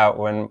lucked out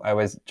when I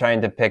was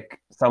trying to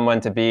pick someone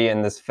to be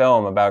in this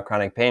film about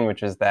chronic pain,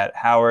 which is that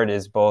Howard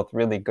is both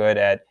really good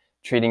at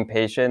treating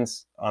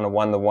patients on a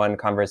one-to-one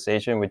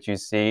conversation, which you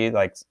see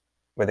like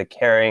with a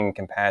caring,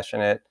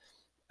 compassionate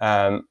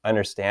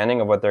understanding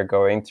of what they're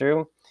going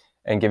through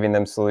and giving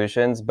them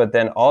solutions. But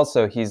then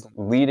also he's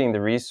leading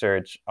the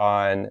research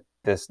on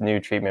this new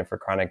treatment for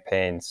chronic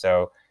pain.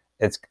 So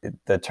it's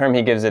the term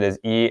he gives it is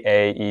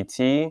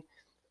EAET.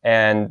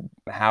 And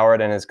Howard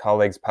and his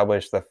colleagues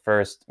published the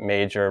first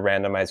major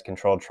randomized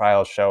controlled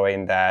trial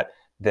showing that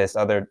this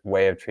other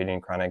way of treating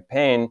chronic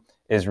pain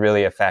is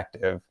really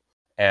effective.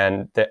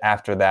 And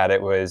after that,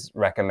 it was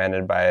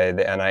recommended by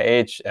the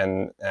NIH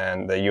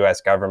and the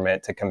US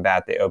government to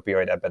combat the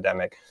opioid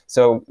epidemic.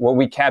 So what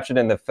we captured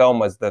in the film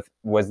was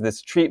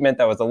this treatment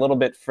that was a little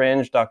bit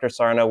fringe. Dr.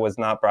 Sarno was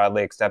not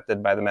broadly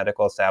accepted by the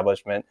medical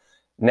establishment.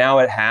 Now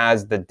it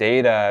has the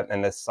data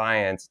and the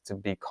science to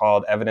be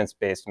called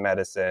evidence-based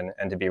medicine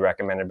and to be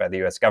recommended by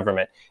the US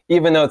government.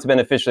 Even though it's been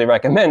officially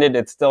recommended,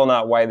 it's still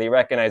not widely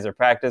recognized or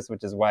practiced,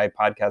 which is why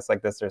podcasts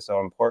like this are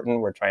so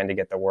important. We're trying to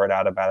get the word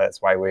out about it.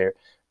 It's why we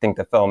think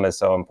the film is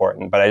so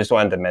important. But I just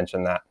wanted to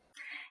mention that.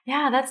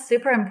 Yeah, that's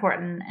super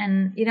important.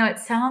 And, it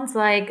sounds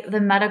like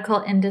the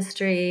medical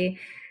industry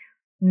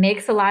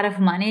makes a lot of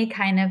money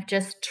kind of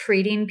just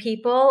treating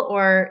people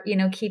or,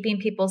 keeping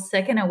people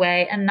sick in a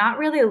way and not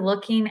really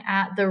looking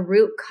at the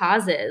root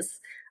causes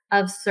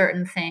of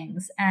certain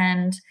things.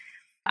 And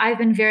I've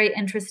been very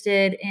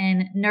interested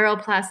in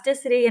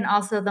neuroplasticity and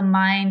also the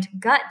mind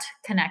gut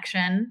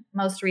connection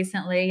most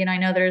recently. I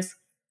know there's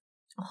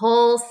a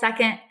whole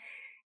second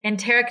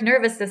enteric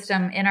nervous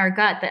system in our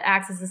gut that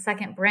acts as a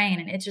second brain.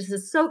 And it just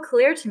is so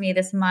clear to me,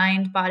 this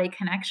mind body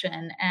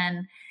connection.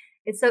 And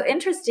it's so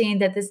interesting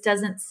that this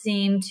doesn't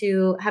seem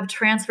to have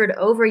transferred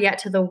over yet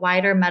to the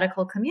wider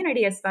medical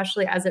community,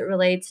 especially as it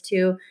relates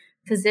to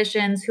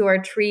physicians who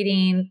are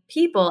treating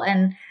people.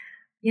 And,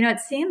 it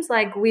seems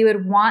like we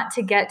would want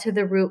to get to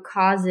the root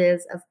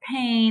causes of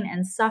pain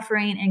and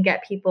suffering and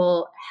get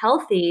people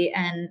healthy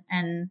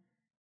and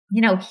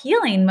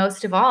healing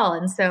most of all.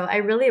 And so I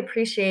really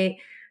appreciate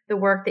the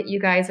work that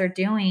you guys are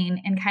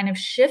doing and kind of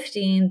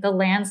shifting the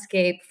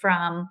landscape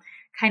from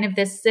kind of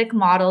this sick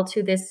model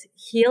to this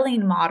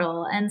healing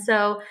model. And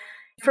so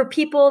for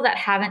people that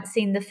haven't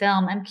seen the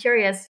film, I'm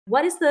curious,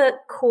 what is the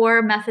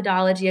core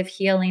methodology of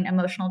healing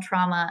emotional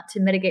trauma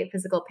to mitigate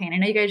physical pain? I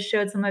know you guys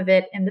showed some of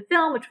it in the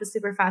film, which was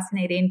super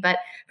fascinating, but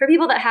for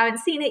people that haven't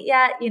seen it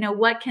yet,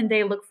 what can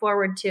they look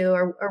forward to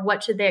or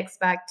what should they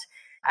expect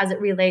as it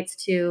relates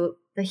to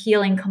the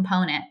healing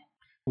component?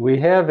 We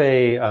have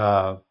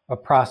a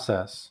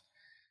process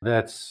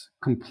that's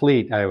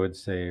complete, I would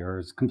say, or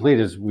as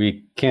complete as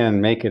we can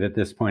make it at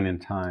this point in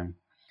time.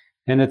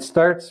 And it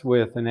starts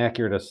with an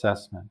accurate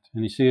assessment.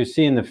 And so you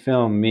see in the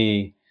film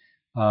me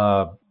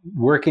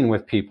working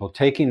with people,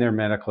 taking their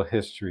medical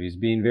histories,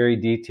 being very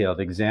detailed,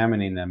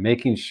 examining them,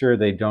 making sure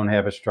they don't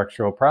have a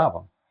structural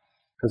problem.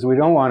 Because we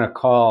don't want to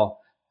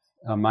call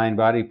a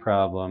mind-body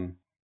problem,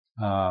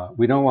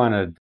 we don't want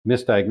to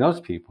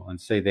misdiagnose people and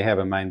say they have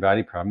a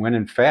mind-body problem, when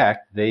in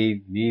fact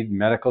they need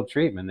medical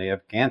treatment. They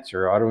have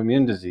cancer, or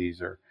autoimmune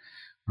disease, or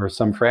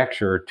some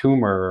fracture or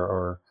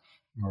tumor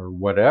or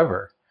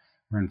whatever,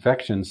 or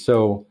infection.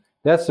 So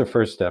that's the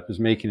first step, is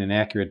making an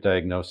accurate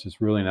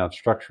diagnosis, ruling out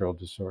structural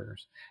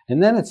disorders.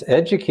 And then it's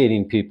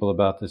educating people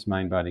about this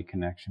mind-body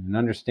connection and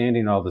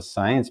understanding all the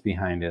science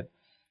behind it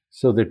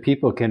so that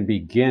people can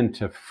begin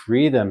to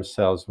free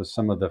themselves with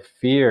some of the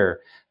fear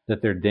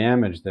that they're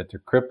damaged, that they're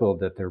crippled,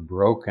 that they're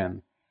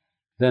broken.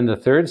 Then the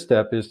third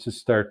step is to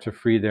start to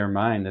free their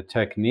mind, the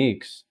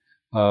techniques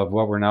of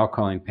what we're now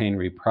calling pain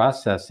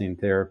reprocessing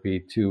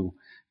therapy, to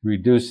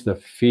reduce the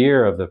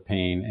fear of the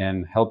pain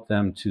and help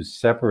them to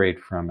separate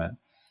from it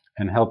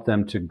and help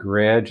them to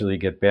gradually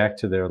get back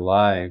to their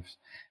lives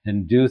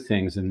and do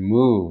things and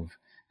move.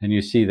 And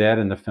you see that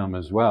in the film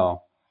as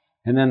well.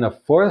 And then the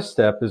fourth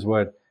step is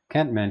what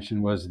Kent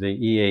mentioned, was the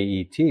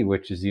EAET,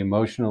 which is the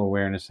Emotional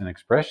Awareness and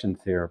Expression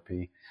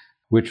Therapy,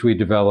 which we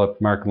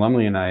developed, Mark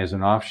Lumley and I, as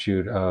an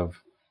offshoot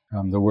of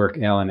the work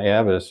Alan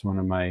Abbas, one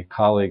of my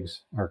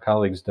colleagues,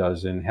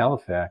 does in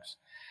Halifax.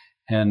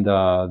 And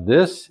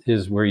this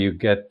is where you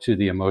get to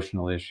the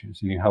emotional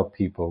issues, and you help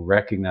people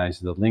recognize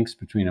the links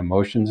between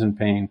emotions and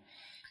pain,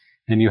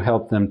 and you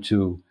help them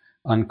to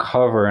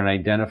uncover and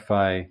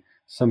identify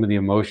some of the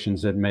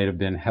emotions that may have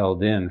been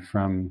held in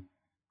from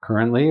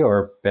currently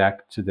or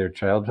back to their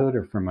childhood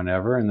or from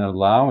whenever, and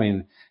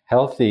allowing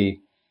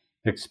healthy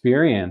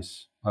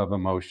experience of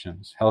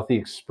emotions, healthy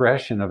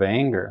expression of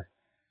anger,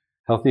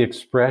 healthy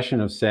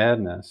expression of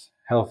sadness,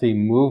 healthy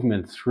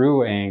movement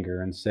through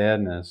anger and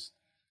sadness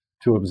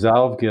to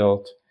absolve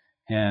guilt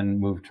and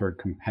move toward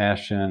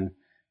compassion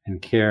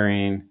and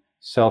caring,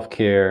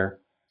 self-care,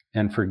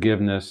 and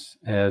forgiveness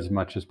as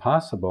much as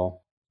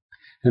possible.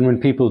 And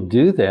when people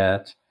do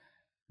that,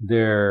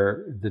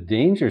 the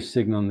danger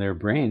signal in their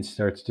brain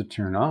starts to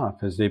turn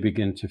off as they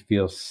begin to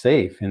feel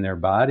safe in their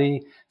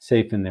body,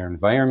 safe in their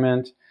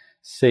environment,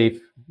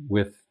 safe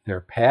with their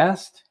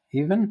past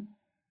even.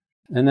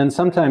 And then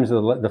sometimes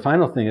the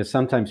final thing is,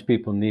 sometimes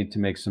people need to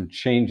make some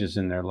changes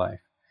in their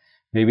life.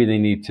 Maybe they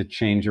need to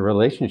change a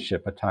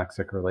relationship, a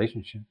toxic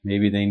relationship.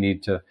 Maybe they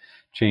need to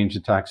change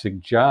a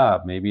toxic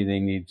job. Maybe they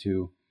need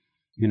to,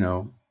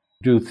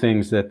 do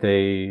things that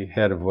they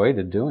had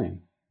avoided doing.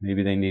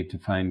 Maybe they need to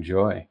find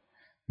joy.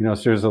 So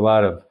there's a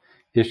lot of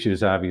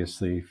issues,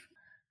 obviously,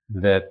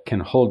 that can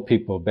hold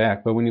people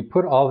back. But when you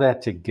put all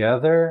that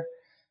together,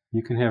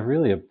 you can have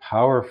really a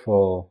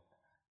powerful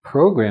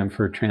program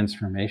for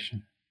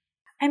transformation.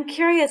 I'm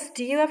curious,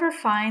 do you ever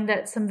find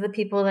that some of the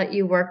people that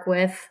you work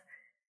with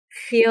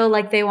feel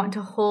like they want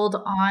to hold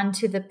on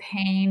to the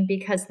pain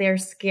because they're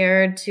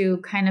scared to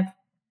kind of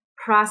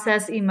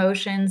process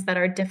emotions that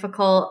are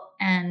difficult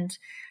and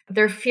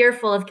they're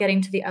fearful of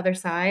getting to the other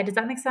side? Does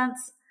that make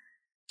sense?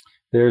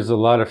 There's a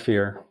lot of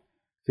fear.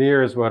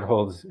 Fear is what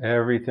holds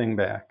everything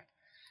back.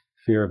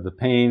 Fear of the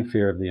pain,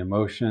 fear of the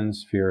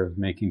emotions, fear of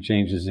making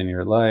changes in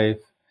your life,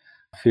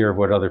 fear of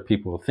what other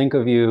people will think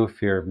of you,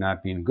 fear of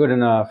not being good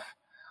enough.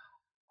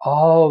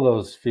 All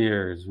those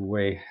fears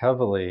weigh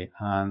heavily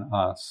on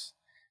us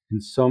in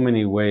so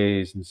many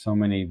ways and so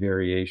many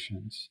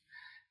variations.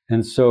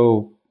 And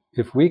so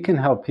if we can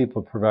help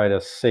people provide a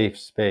safe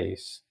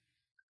space,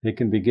 they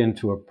can begin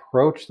to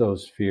approach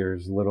those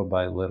fears little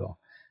by little.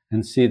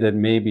 and see that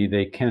maybe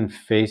they can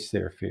face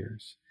their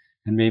fears.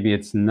 And maybe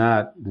it's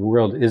not, the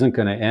world isn't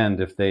going to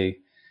end if they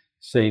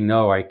say,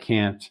 no, I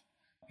can't,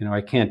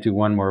 I can't do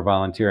one more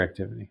volunteer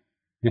activity.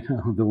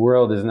 The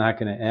world is not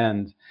going to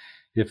end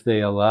if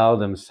they allow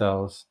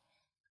themselves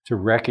to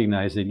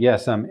recognize that,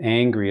 yes, I'm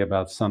angry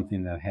about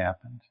something that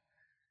happened.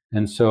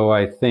 And so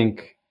I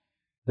think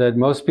that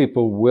most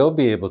people will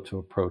be able to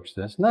approach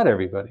this, not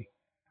everybody,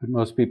 but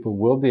most people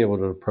will be able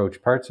to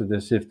approach parts of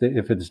this if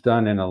it's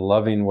done in a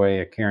loving way,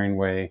 a caring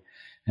way,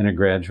 and a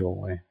gradual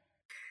way.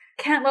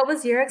 Kent, what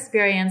was your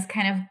experience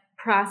kind of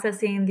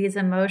processing these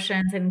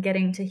emotions and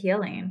getting to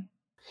healing?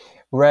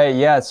 Right.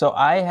 Yeah. So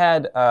I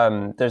had,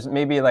 there's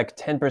maybe like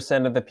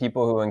 10% of the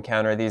people who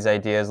encounter these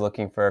ideas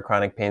looking for a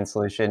chronic pain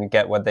solution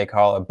get what they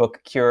call a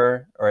book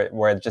cure, or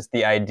where just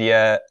the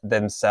idea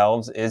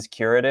themselves is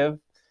curative.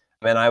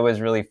 And I was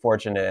really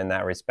fortunate in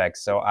that respect.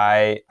 So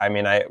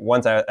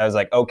once I was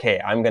like, okay,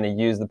 I'm going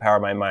to use the power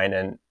of my mind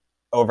and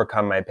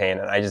overcome my pain.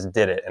 And I just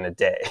did it in a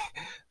day.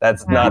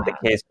 That's not the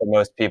case for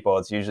most people.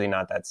 It's usually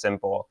not that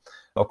simple.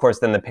 Of course,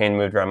 then the pain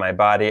moved around my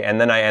body. And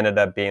then I ended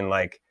up being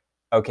like,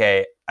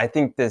 okay, I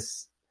think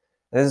this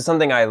is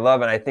something I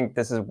love, and I think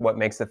this is what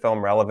makes the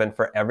film relevant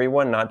for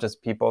everyone, not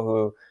just people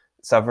who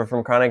suffer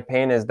from chronic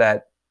pain, is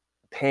that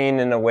pain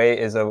in a way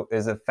is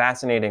a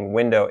fascinating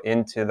window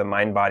into the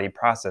mind-body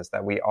process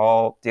that we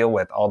all deal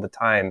with all the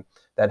time,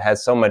 that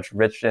has so much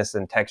richness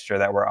and texture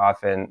that we're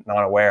often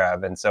not aware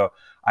of. And so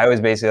I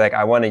was basically like,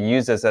 I want to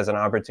use this as an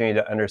opportunity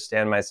to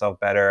understand myself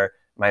better,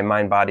 my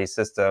mind-body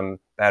system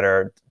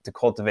better, to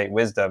cultivate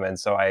wisdom. And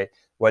so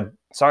what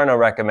Sarno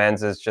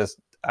recommends is just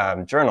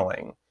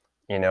journaling,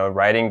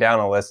 writing down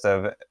a list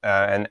of,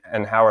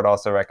 and Howard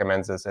also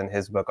recommends this in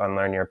his book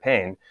Unlearn Your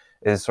Pain,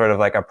 is sort of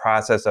like a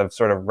process of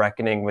sort of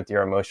reckoning with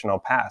your emotional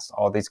past,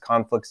 all these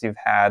conflicts you've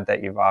had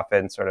that you've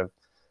often sort of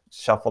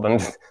shuffled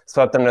and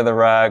swept under the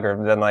rug, or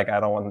been like, I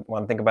don't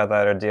want to think about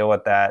that or deal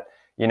with that.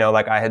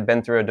 Like I had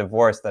been through a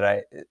divorce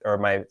my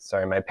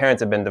parents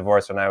had been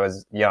divorced when I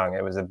was young.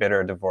 It was a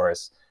bitter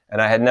divorce.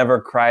 And I had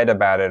never cried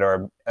about it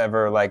or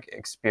ever like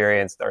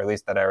experienced, or at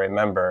least that I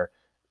remember,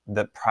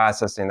 the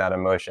processing that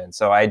emotion.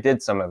 So I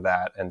did some of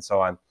that and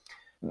so on.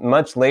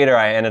 Much later,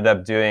 I ended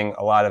up doing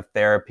a lot of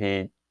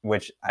therapy,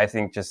 which I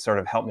think just sort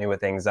of helped me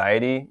with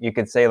anxiety. You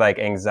could say like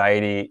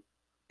anxiety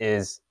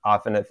is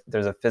often,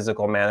 there's a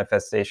physical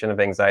manifestation of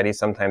anxiety.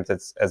 Sometimes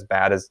it's as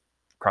bad as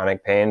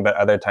chronic pain, but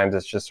other times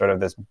it's just sort of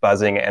this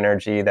buzzing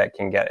energy that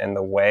can get in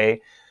the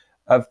way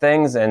of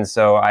things. And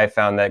so I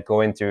found that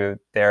going through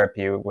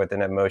therapy with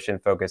an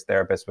emotion-focused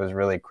therapist was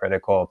really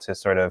critical to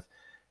sort of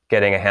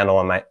getting a handle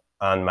on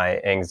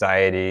my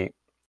anxiety,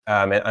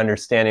 and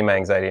understanding my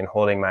anxiety and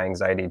holding my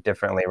anxiety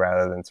differently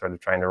rather than sort of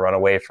trying to run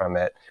away from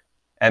it.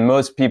 And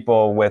most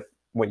people with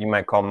what you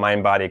might call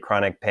mind-body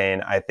chronic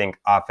pain, I think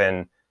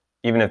often,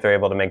 even if they're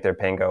able to make their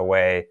pain go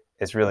away,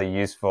 it's really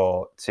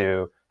useful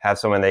to have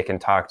someone they can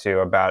talk to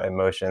about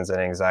emotions and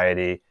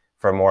anxiety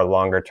for more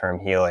longer-term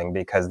healing,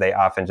 because they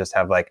often just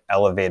have like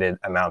elevated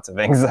amounts of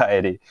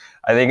anxiety.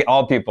 I think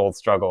all people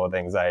struggle with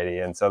anxiety.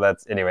 And so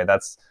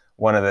that's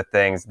one of the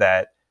things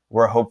that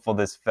we're hopeful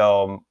this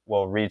film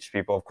will reach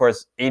people. Of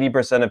course,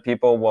 80% of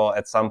people will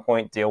at some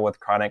point deal with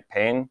chronic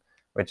pain,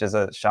 which is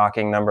a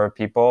shocking number of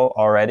people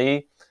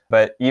already.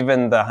 But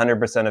even the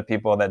 100% of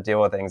people that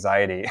deal with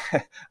anxiety,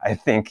 I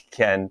think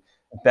can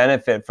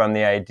benefit from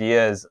the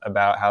ideas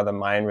about how the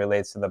mind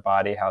relates to the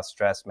body, how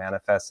stress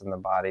manifests in the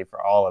body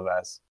for all of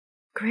us.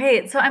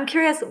 Great. So I'm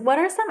curious, what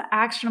are some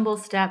actionable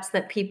steps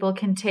that people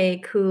can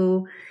take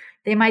who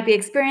they might be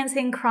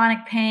experiencing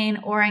chronic pain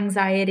or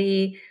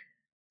anxiety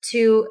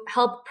to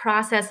help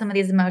process some of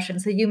these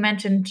emotions? So you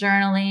mentioned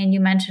journaling, you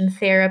mentioned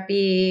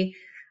therapy,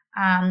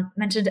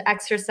 mentioned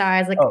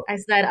exercise. Like I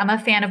said, I'm a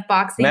fan of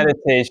boxing.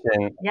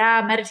 Meditation.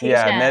 Yeah, meditation.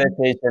 Yeah,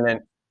 meditation. And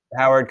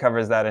Howard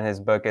covers that in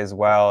his book as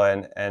well.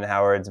 And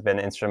Howard's been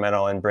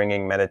instrumental in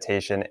bringing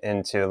meditation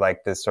into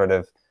like this sort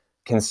of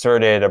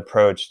concerted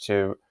approach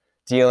to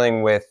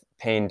dealing with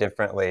pain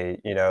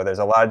differently. There's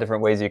a lot of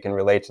different ways you can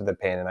relate to the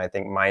pain. And I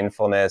think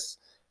mindfulness,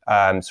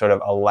 sort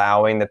of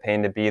allowing the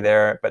pain to be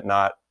there, but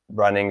not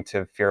running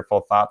to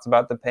fearful thoughts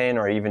about the pain,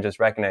 or even just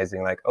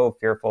recognizing like, oh,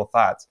 fearful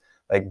thoughts,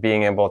 like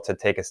being able to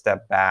take a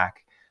step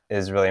back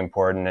is really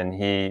important. And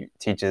he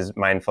teaches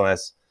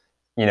mindfulness,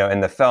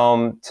 in the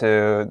film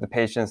to the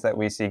patients that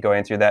we see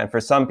going through that. And for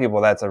some people,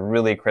 that's a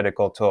really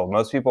critical tool.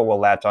 Most people will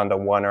latch onto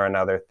one or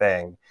another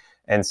thing.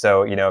 And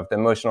so, if the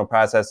emotional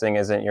processing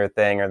isn't your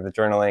thing, or the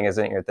journaling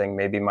isn't your thing,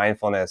 maybe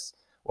mindfulness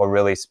will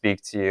really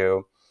speak to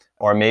you.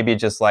 Or maybe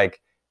just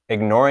like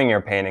ignoring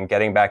your pain and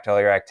getting back to all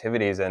your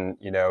activities and,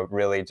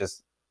 really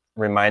just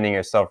reminding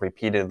yourself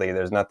repeatedly,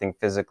 there's nothing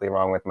physically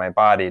wrong with my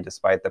body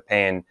despite the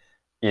pain.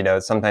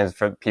 Sometimes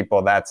for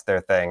people, that's their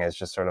thing, is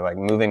just sort of like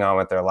moving on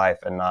with their life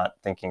and not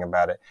thinking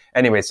about it.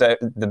 Anyway, so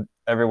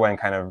everyone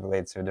kind of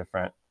relates to a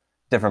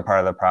different part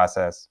of the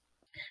process.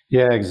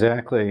 Yeah,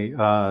 exactly.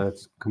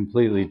 It's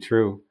completely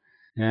true.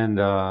 And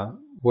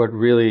what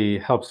really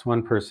helps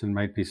one person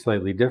might be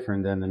slightly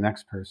different than the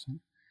next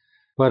person.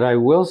 But I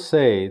will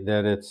say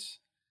that it's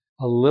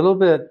a little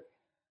bit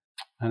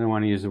I don't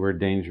want to use the word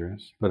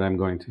dangerous, but I'm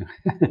going to.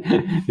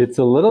 It's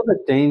a little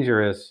bit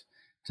dangerous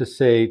to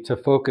say to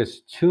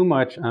focus too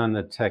much on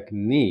the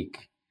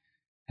technique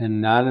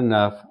and not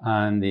enough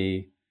on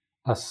the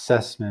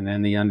assessment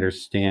and the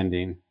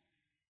understanding.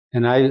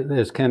 And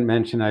as Kent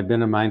mentioned, I've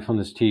been a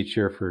mindfulness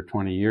teacher for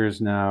 20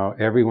 years now.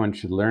 Everyone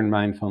should learn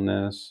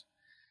mindfulness.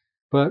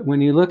 But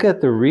when you look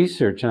at the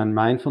research on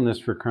mindfulness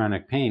for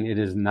chronic pain, it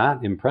is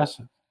not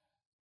impressive.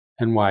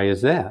 And why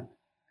is that?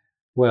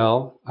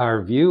 Well,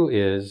 our view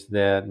is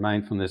that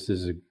mindfulness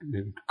is an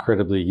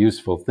incredibly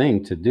useful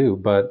thing to do,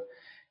 but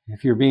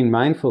if you're being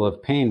mindful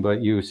of pain,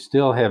 but you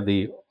still have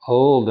the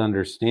old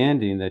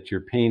understanding that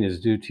your pain is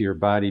due to your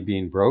body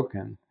being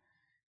broken,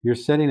 you're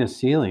setting a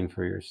ceiling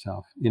for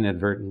yourself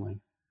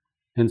inadvertently.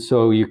 And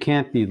so you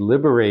can't be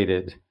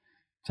liberated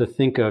to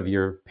think of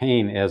your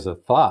pain as a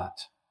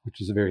thought,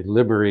 which is a very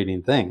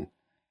liberating thing,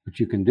 which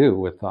you can do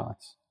with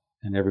thoughts.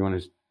 And everyone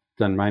who's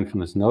done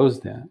mindfulness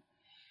knows that.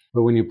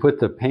 But when you put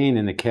the pain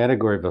in the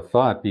category of a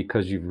thought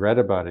because you've read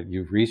about it,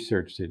 you've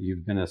researched it,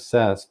 you've been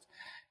assessed,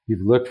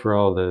 you've looked for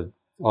all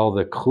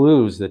the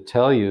clues that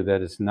tell you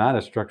that it's not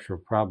a structural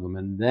problem,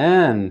 and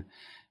then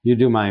you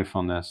do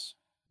mindfulness,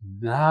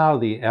 now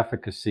the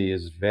efficacy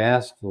is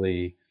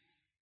vastly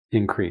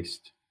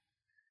increased.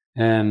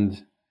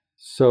 And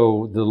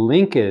so the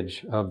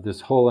linkage of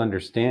this whole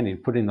understanding,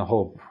 putting the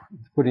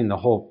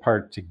whole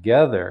part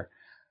together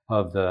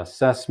of the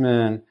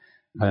assessment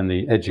and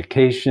the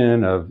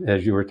education of,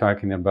 as you were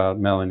talking about,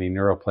 Melanie,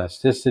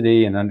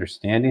 neuroplasticity and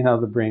understanding how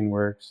the brain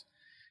works,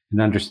 and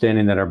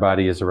understanding that our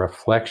body is a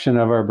reflection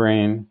of our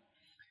brain,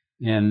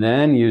 and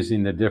then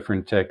using the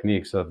different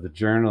techniques of the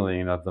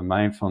journaling, of the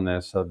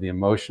mindfulness, of the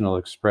emotional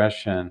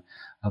expression,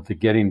 of the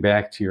getting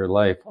back to your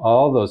life,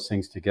 all those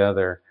things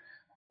together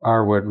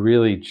are what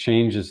really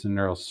changes the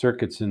neural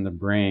circuits in the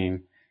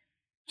brain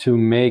to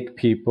make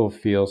people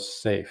feel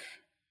safe,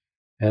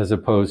 as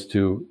opposed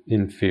to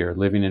in fear,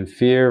 living in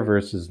fear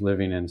versus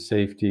living in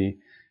safety.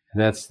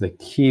 That's the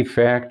key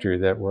factor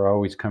that we're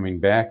always coming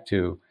back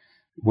to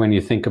when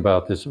you think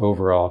about this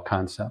overall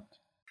concept.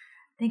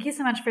 Thank you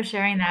so much for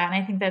sharing that. And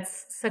I think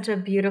that's such a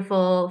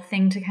beautiful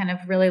thing to kind of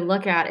really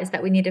look at, is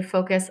that we need to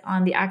focus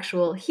on the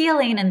actual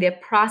healing and the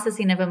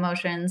processing of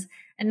emotions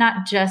and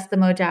not just the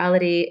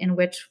modality in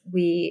which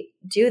we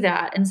do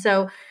that. And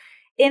so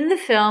in the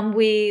film,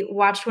 we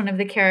watched one of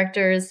the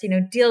characters,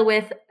 deal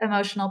with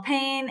emotional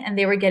pain, and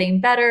they were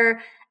getting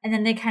better. And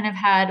then they kind of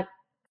had,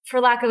 for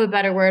lack of a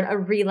better word, a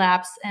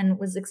relapse and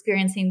was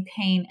experiencing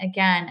pain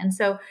again. And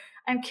so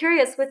I'm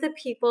curious, with the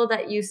people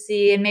that you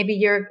see, and maybe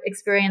your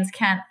experience,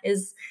 Kent,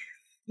 is,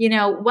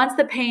 once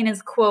the pain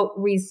is, quote,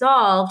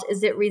 resolved,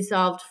 is it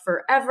resolved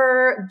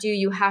forever? Do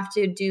you have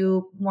to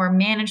do more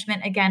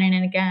management again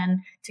and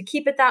again to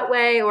keep it that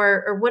way?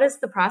 Or what is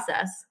the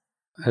process?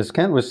 As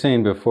Kent was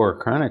saying before,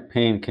 chronic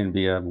pain can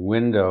be a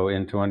window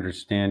into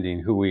understanding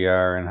who we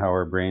are and how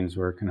our brains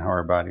work and how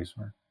our bodies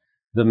work.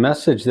 The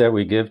message that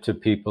we give to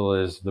people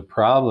is the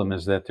problem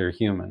is that they're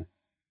human,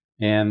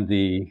 and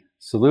the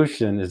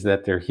solution is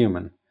that they're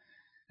human.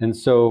 And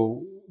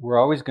so we're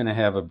always going to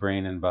have a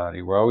brain and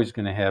body. We're always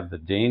going to have the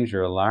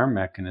danger alarm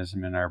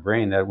mechanism in our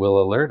brain that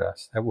will alert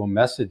us, that will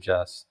message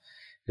us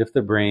if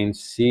the brain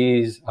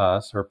sees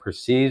us or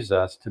perceives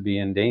us to be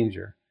in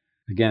danger,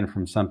 again,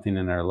 from something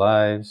in our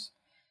lives,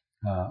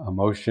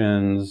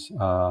 emotions,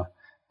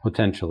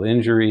 potential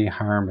injury,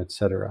 harm,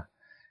 etc.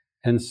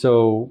 And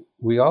so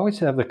we always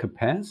have the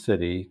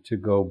capacity to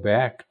go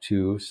back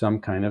to some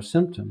kind of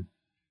symptom.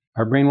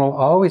 Our brain will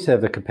always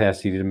have the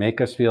capacity to make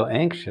us feel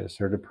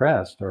anxious or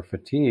depressed or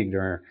fatigued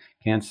or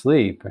can't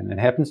sleep, and it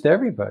happens to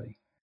everybody.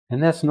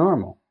 And that's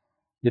normal.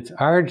 It's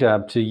our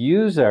job to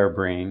use our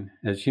brain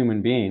as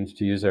human beings,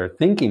 to use our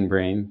thinking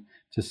brain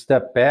to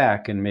step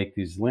back and make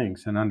these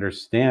links and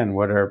understand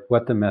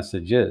what the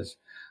message is,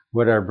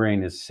 what our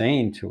brain is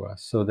saying to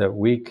us, so that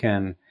we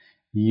can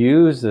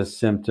use the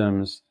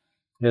symptoms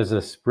as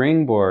a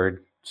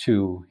springboard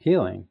to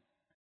healing.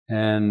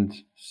 And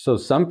so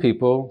some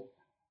people,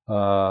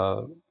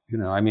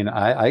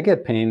 I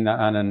get pain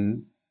on a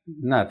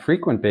not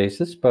frequent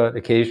basis, but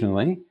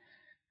occasionally.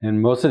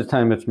 And most of the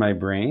time it's my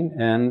brain,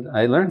 and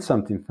I learn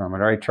something from it,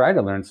 or I try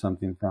to learn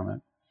something from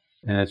it.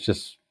 And it's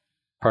just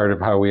part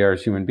of how we are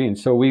as human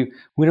beings. So we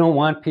don't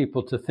want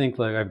people to think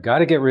like, I've got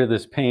to get rid of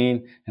this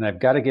pain and I've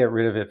got to get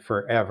rid of it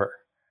forever.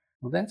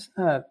 Well,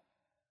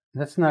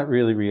 that's not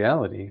really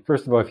reality.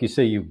 First of all, if you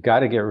say you've got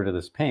to get rid of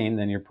this pain,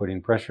 then you're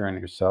putting pressure on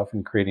yourself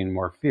and creating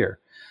more fear.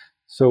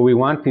 So we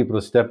want people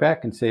to step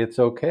back and say, it's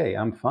okay,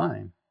 I'm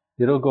fine.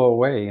 It'll go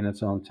away in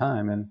its own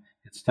time, and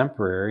it's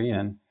temporary,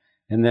 and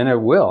then it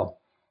will.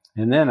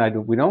 And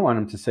then we don't want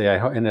them to say,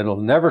 and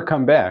it'll never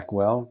come back.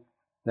 Well,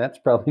 that's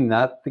probably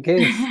not the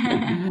case.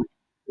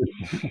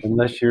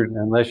 unless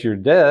you're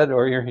dead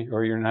or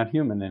you're not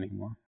human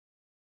anymore.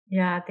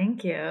 Yeah,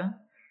 thank you.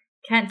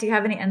 Kent, do you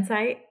have any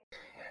insight?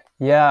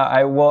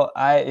 Yeah,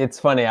 it's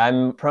funny.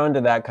 I'm prone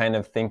to that kind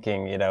of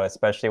thinking,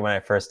 especially when I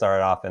first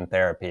started off in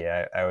therapy.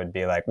 I would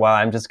be like, well,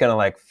 I'm just gonna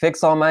like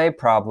fix all my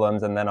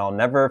problems and then I'll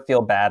never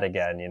feel bad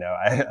again.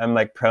 I'm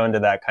like prone to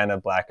that kind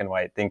of black and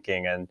white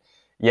thinking. And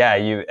yeah,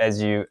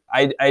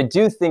 I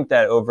do think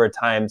that over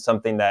time,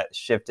 something that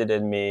shifted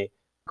in me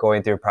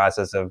going through a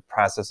process of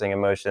processing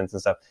emotions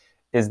and stuff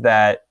is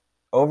that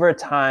over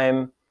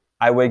time,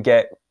 I would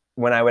get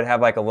when I would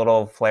have like a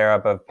little flare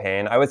up of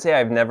pain. I would say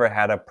I've never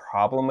had a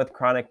problem with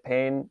chronic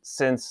pain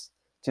since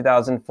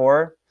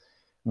 2004,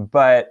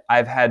 but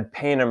I've had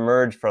pain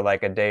emerge for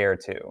like a day or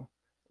two,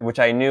 which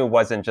I knew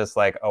wasn't just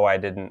like, oh,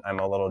 I'm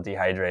a little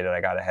dehydrated, I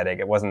got a headache.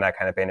 It wasn't that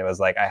kind of pain. It was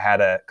like I had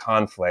a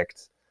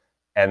conflict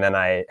and then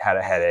I had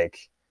a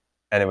headache,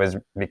 and it was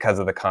because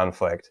of the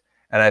conflict.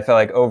 And I felt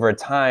like over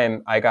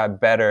time I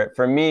got better.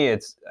 For me,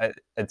 it's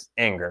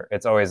anger.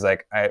 It's always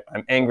like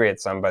I'm angry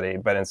at somebody,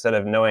 but instead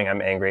of knowing I'm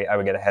angry, I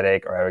would get a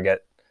headache or I would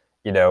get,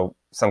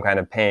 some kind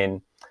of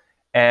pain,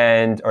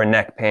 or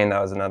neck pain. That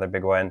was another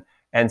big one.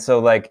 And so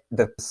like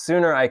the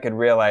sooner I could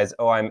realize,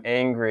 oh, I'm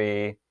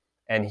angry,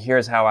 and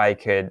here's how I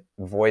could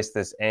voice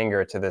this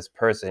anger to this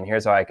person.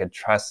 Here's how I could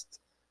trust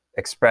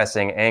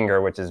expressing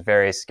anger, which is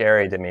very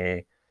scary to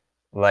me.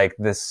 Like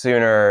the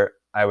sooner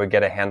I would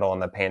get a handle on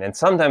the pain. And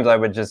sometimes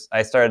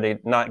I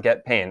started to not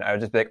get pain. I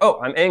would just be like,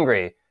 oh, I'm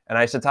angry and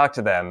I should talk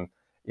to them,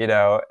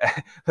 But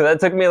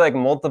that took me like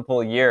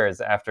multiple years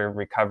after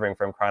recovering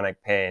from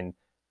chronic pain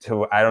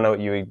to, I don't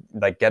know,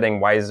 like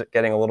getting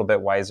a little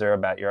bit wiser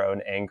about your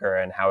own anger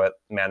and how it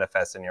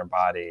manifests in your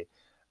body.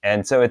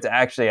 And so it's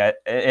actually,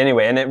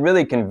 anyway, and it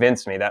really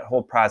convinced me, that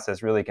whole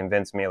process really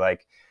convinced me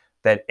like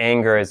that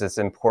anger is this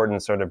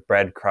important sort of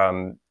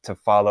breadcrumb to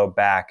follow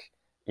back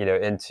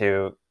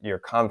into your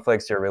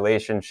conflicts, your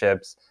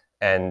relationships,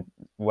 and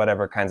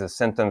whatever kinds of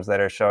symptoms that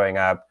are showing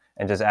up,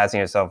 and just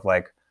asking yourself,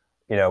 like,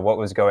 what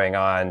was going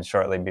on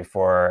shortly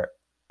before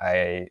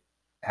I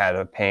had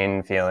a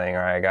pain feeling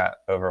or I got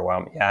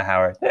overwhelmed. Yeah,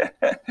 Howard.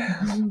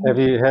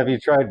 Have you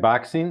tried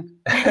boxing?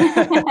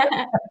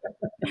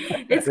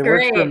 It's It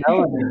works great. for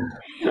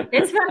Melanie.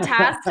 It's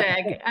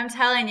fantastic. I'm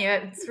telling you,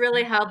 it's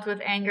really helped with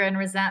anger and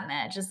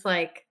resentment. Just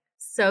like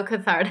so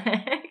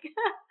cathartic.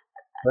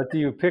 But do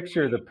you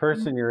picture the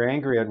person you're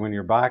angry at when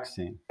you're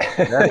boxing?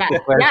 That's Yeah.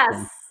 the question.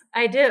 Yes,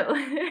 I do.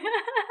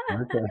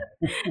 Okay.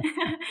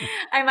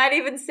 I might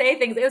even say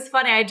things. It was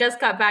funny. I just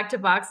got back to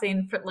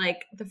boxing for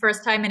like the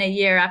first time in a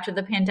year after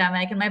the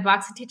pandemic. And my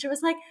boxing teacher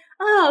was like,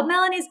 oh,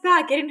 Melanie's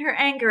back getting her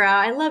anger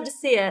out. I love to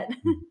see it.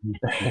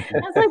 I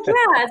was like,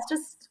 yeah, it's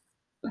just,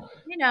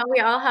 we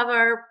all have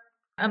our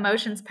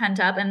emotions pent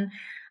up. And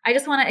I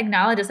just want to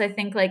acknowledge this. I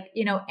think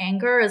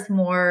anger is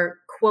more,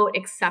 quote,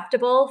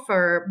 acceptable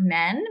for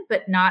men,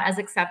 but not as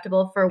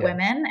acceptable for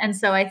women. And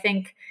so I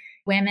think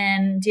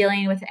women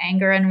dealing with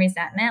anger and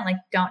resentment,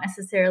 don't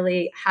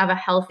necessarily have a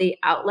healthy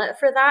outlet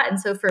for that. And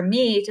so for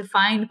me to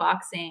find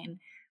boxing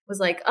was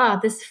like, oh,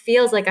 this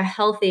feels like a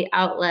healthy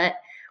outlet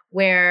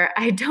where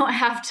I don't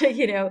have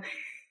to,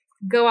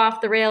 go off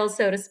the rails,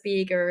 so to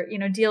speak, or,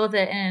 deal with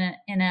it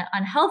in an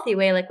unhealthy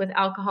way, like with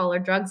alcohol or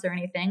drugs or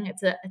anything.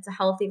 It's a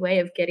healthy way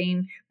of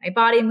getting my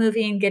body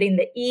moving, getting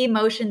the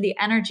emotion, the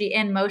energy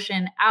in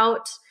motion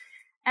out,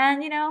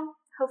 and,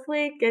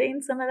 hopefully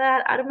getting some of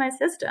that out of my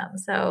system.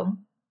 So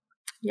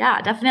yeah,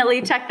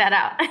 definitely check that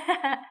out.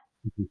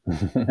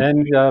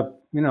 And,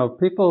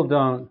 people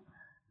don't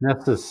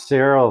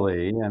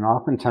necessarily, and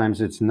oftentimes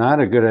it's not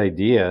a good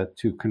idea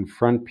to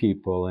confront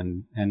people,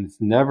 and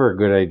it's never a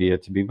good idea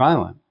to be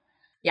violent.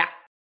 Yeah.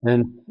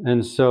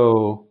 And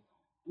so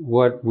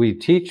what we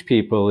teach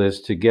people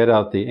is to get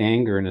out the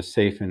anger in a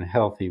safe and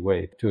healthy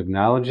way, to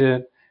acknowledge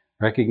it,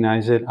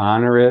 recognize it,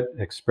 honor it,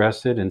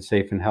 express it in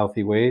safe and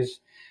healthy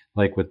ways,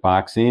 like with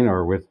boxing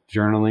or with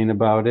journaling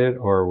about it,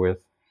 or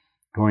with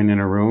going in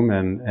a room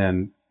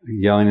and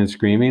yelling and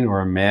screaming,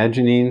 or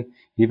imagining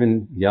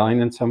even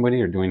yelling at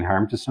somebody or doing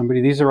harm to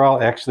somebody. These are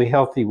all actually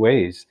healthy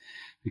ways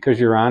because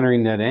you're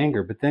honoring that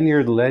anger, but then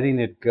you're letting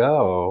it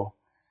go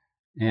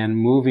and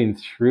moving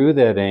through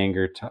that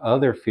anger to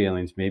other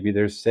feelings. Maybe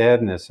there's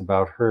sadness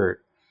about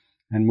hurt,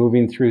 and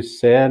moving through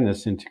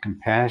sadness into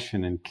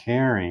compassion and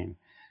caring.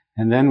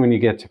 And then when you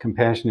get to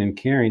compassion and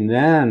caring,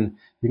 then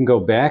you can go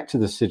back to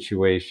the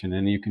situation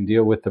and you can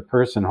deal with the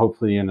person,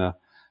 hopefully in a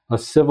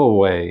civil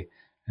way,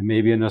 and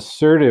maybe an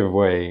assertive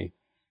way,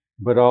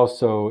 but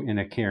also in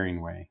a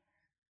caring way.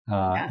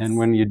 Yes. And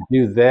when you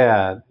do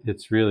that,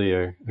 it's really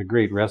a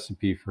great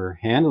recipe for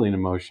handling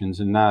emotions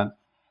and not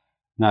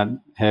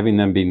having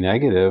them be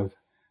negative,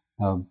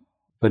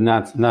 but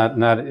not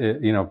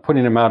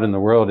putting them out in the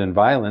world in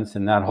violence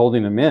and not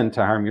holding them in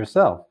to harm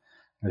yourself,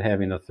 but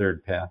having a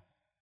third path.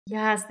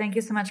 Yes, thank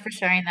you so much for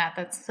sharing that.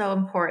 That's so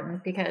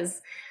important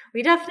because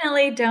we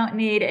definitely don't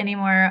need any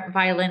more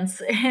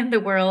violence in the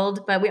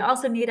world, but we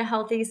also need a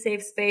healthy,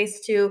 safe space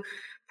to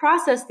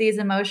process these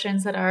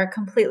emotions that are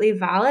completely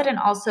valid and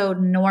also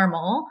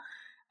normal.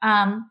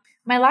 My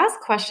last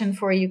question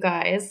for you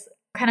guys,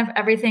 kind of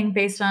everything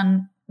based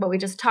on what we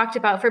just talked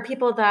about, for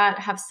people that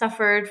have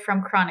suffered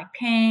from chronic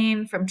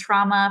pain, from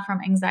trauma,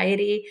 from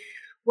anxiety,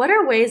 what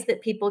are ways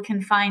that people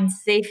can find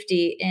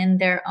safety in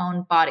their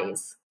own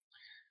bodies?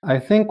 I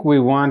think we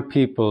want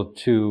people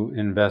to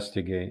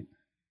investigate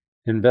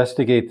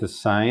the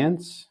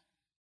science,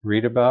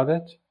 read about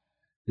it.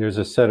 There's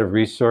a set of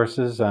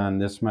resources on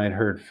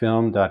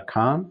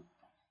thismighthurtfilm.com.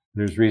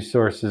 There's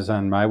resources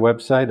on my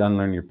website,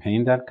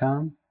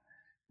 unlearnyourpain.com.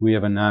 We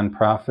have a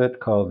nonprofit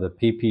called the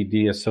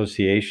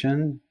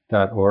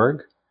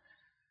ppdassociation.org.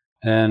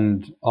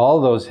 And all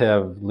those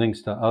have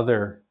links to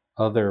other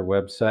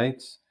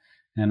websites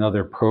and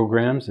other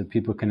programs that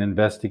people can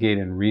investigate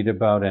and read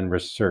about and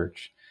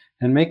research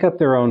and make up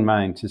their own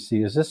mind to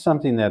see, is this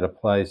something that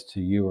applies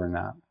to you or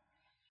not?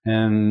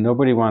 And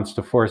nobody wants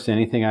to force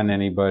anything on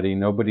anybody.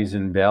 Nobody's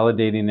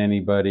invalidating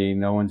anybody.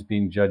 No one's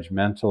being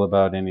judgmental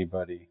about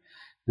anybody.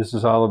 This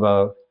is all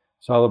about,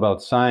 it's all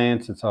about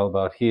science. It's all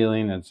about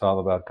healing. And it's all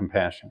about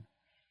compassion.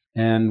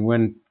 And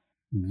when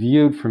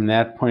viewed from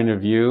that point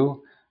of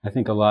view, I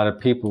think a lot of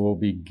people will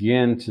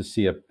begin to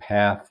see a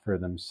path for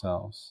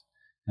themselves.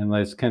 And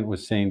as Kent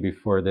was saying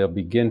before, they'll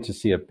begin to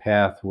see a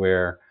path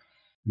where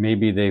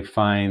maybe they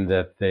find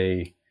that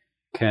they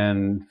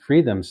can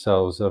free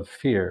themselves of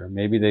fear.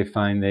 Maybe they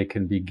find they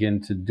can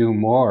begin to do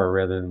more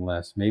rather than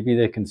less. Maybe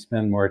they can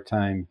spend more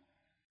time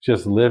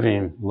just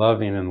living,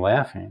 loving, and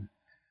laughing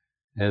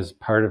as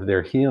part of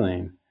their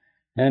healing.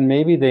 And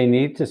maybe they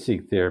need to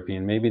seek therapy,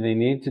 and maybe they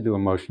need to do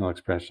emotional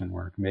expression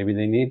work. Maybe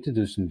they need to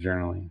do some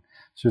journaling.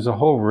 So there's a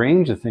whole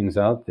range of things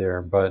out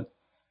there, but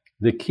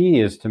the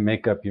key is to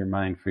make up your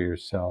mind for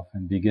yourself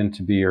and begin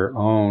to be your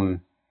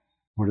own,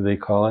 what do they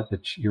call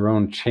it? Your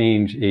own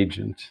change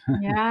agent.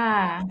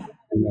 Yeah.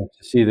 To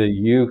see that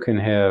you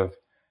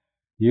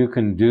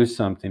can do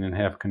something and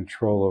have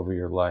control over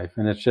your life.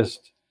 And it's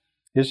just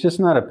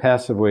not a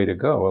passive way to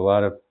go.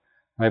 I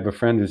have a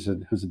friend who's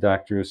a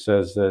doctor who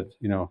says that,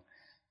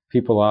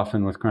 people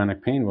often with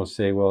chronic pain will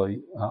say, well,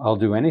 I'll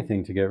do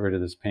anything to get rid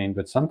of this pain,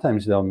 but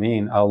sometimes they'll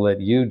mean I'll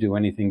let you do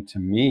anything to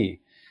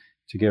me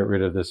to get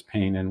rid of this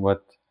pain. And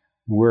what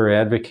we're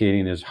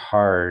advocating is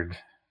hard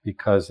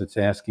because it's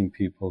asking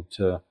people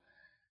to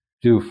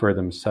do for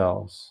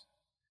themselves.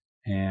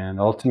 And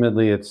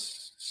ultimately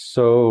it's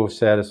so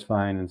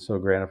satisfying and so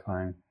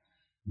gratifying,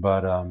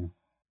 but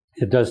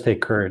it does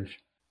take courage.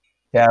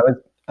 Yeah,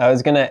 I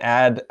was going to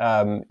add,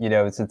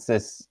 since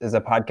this is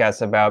a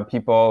podcast about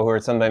people who are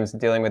sometimes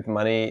dealing with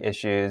money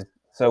issues,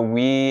 so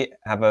we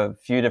have a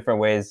few different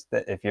ways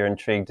that if you're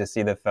intrigued to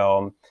see the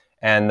film,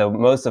 and the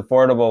most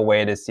affordable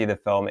way to see the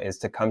film is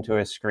to come to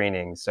a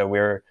screening. So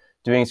we're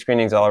doing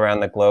screenings all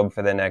around the globe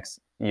for the next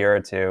year or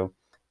two,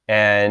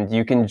 and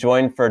you can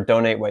join for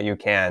donate what you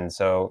can.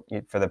 So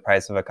for the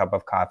price of a cup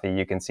of coffee,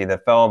 you can see the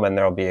film, and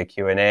there'll be a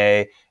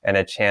Q&A and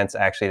a chance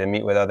actually to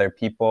meet with other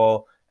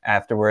people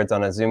afterwards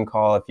on a Zoom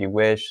call if you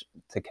wish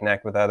to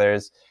connect with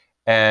others.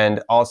 And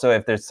also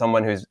if there's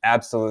someone who's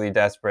absolutely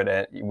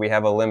desperate, we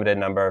have a limited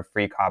number of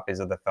free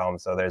copies of the film.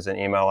 So there's an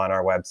email on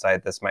our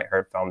website,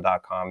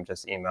 thismighthurtfilm.com.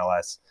 Just email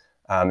us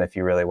if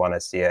you really want to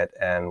see it,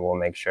 and we'll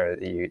make sure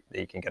that you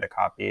can get a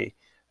copy.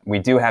 We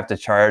do have to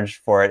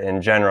charge for it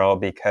in general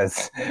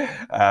because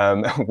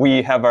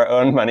we have our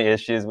own money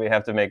issues. We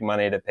have to make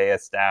money to pay a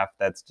staff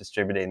that's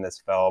distributing this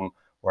film.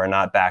 We're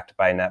not backed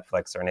by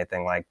Netflix or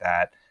anything like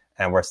that.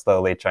 And we're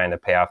slowly trying to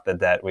pay off the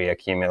debt we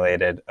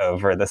accumulated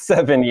over the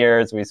 7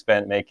 years we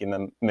spent making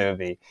the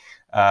movie.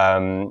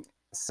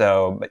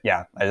 But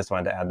yeah, I just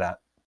wanted to add that.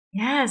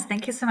 Yes,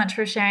 thank you so much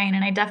for sharing.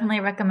 And I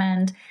definitely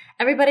recommend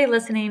everybody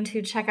listening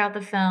to check out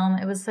the film.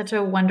 It was such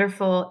a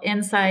wonderful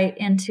insight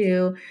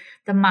into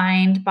the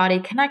mind-body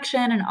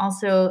connection, and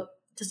also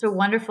just a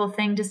wonderful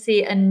thing to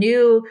see a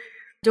new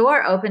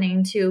door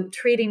opening to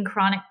treating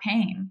chronic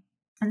pain.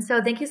 And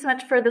so thank you so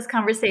much for this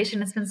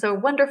conversation. It's been so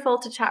wonderful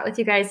to chat with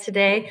you guys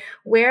today.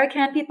 Where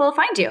can people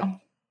find you?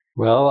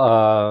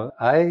 Well,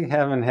 I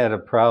haven't had a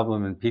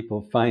problem in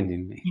people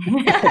finding me.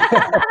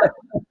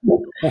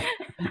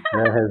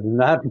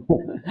 That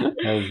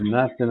has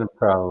not been a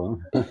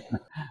problem.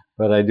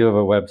 But I do have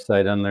a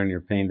website,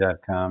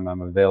 unlearnyourpain.com.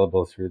 I'm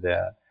available through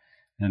that.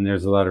 And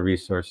there's a lot of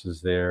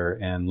resources there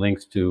and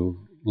links to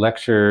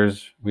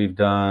lectures we've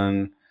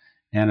done,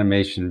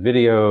 animation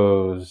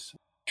videos,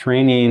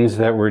 trainings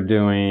that we're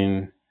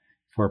doing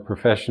for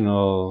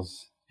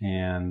professionals.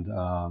 And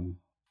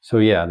so,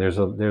 yeah, there's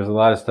a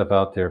lot of stuff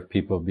out there if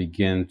people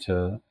begin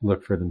to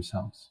look for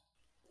themselves.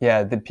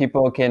 Yeah, the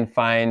people can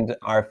find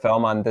our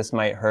film on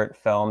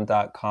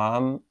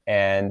thismighthurtfilm.com,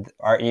 and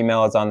our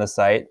email is on the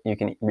site. You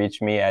can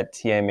reach me at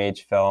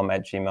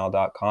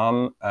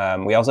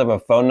tmhfilm@gmail.com. We also have a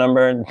phone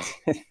number.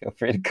 Feel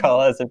free to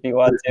call us if you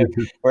want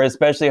to. We're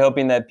especially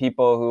hoping that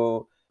people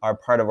who are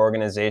part of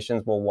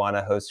organizations will want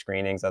to host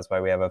screenings. That's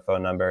why we have a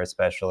phone number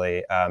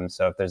especially.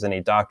 So if there's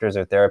any doctors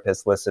or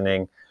therapists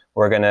listening,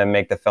 we're going to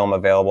make the film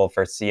available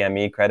for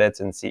CME credits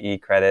and CE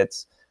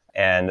credits,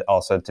 and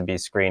also to be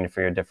screened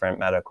for your different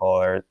medical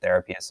or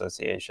therapy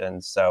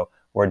associations. So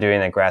we're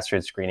doing a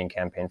grassroots screening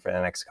campaign for the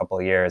next couple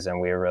of years,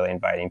 and we're really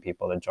inviting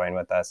people to join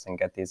with us and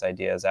get these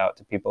ideas out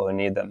to people who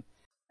need them.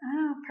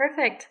 Oh,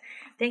 perfect.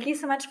 Thank you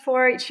so much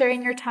for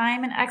sharing your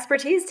time and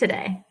expertise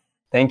today.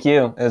 Thank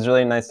you. It was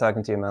really nice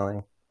talking to you,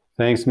 Melanie.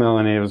 Thanks,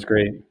 Melanie. It was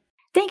great.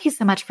 Thank you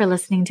so much for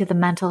listening to the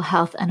Mental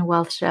Health and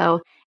Wealth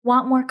Show.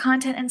 Want more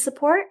content and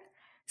support?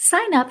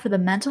 Sign up for the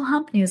Mental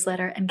Hump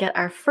newsletter and get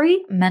our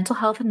free Mental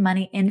Health and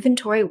Money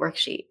Inventory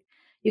Worksheet.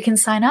 You can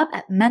sign up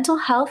at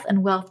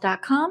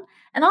mentalhealthandwealth.com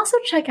and also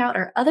check out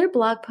our other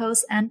blog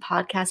posts and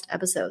podcast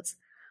episodes.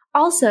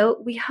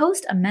 Also, we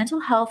host a Mental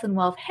Health and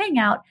Wealth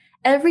Hangout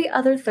every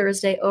other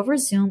Thursday over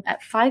Zoom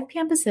at 5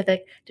 p.m.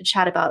 Pacific to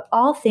chat about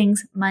all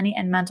things money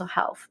and mental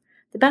health.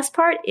 The best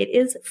part, it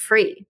is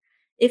free.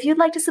 If you'd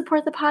like to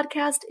support the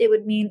podcast, it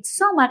would mean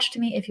so much to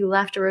me if you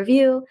left a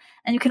review,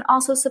 and you can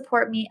also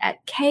support me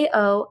at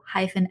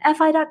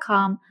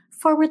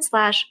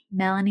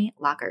ko-fi.com/Melanie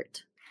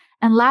Lockhart.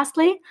 And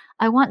lastly,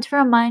 I want to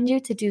remind you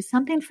to do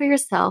something for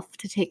yourself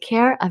to take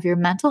care of your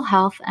mental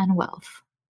health and wealth.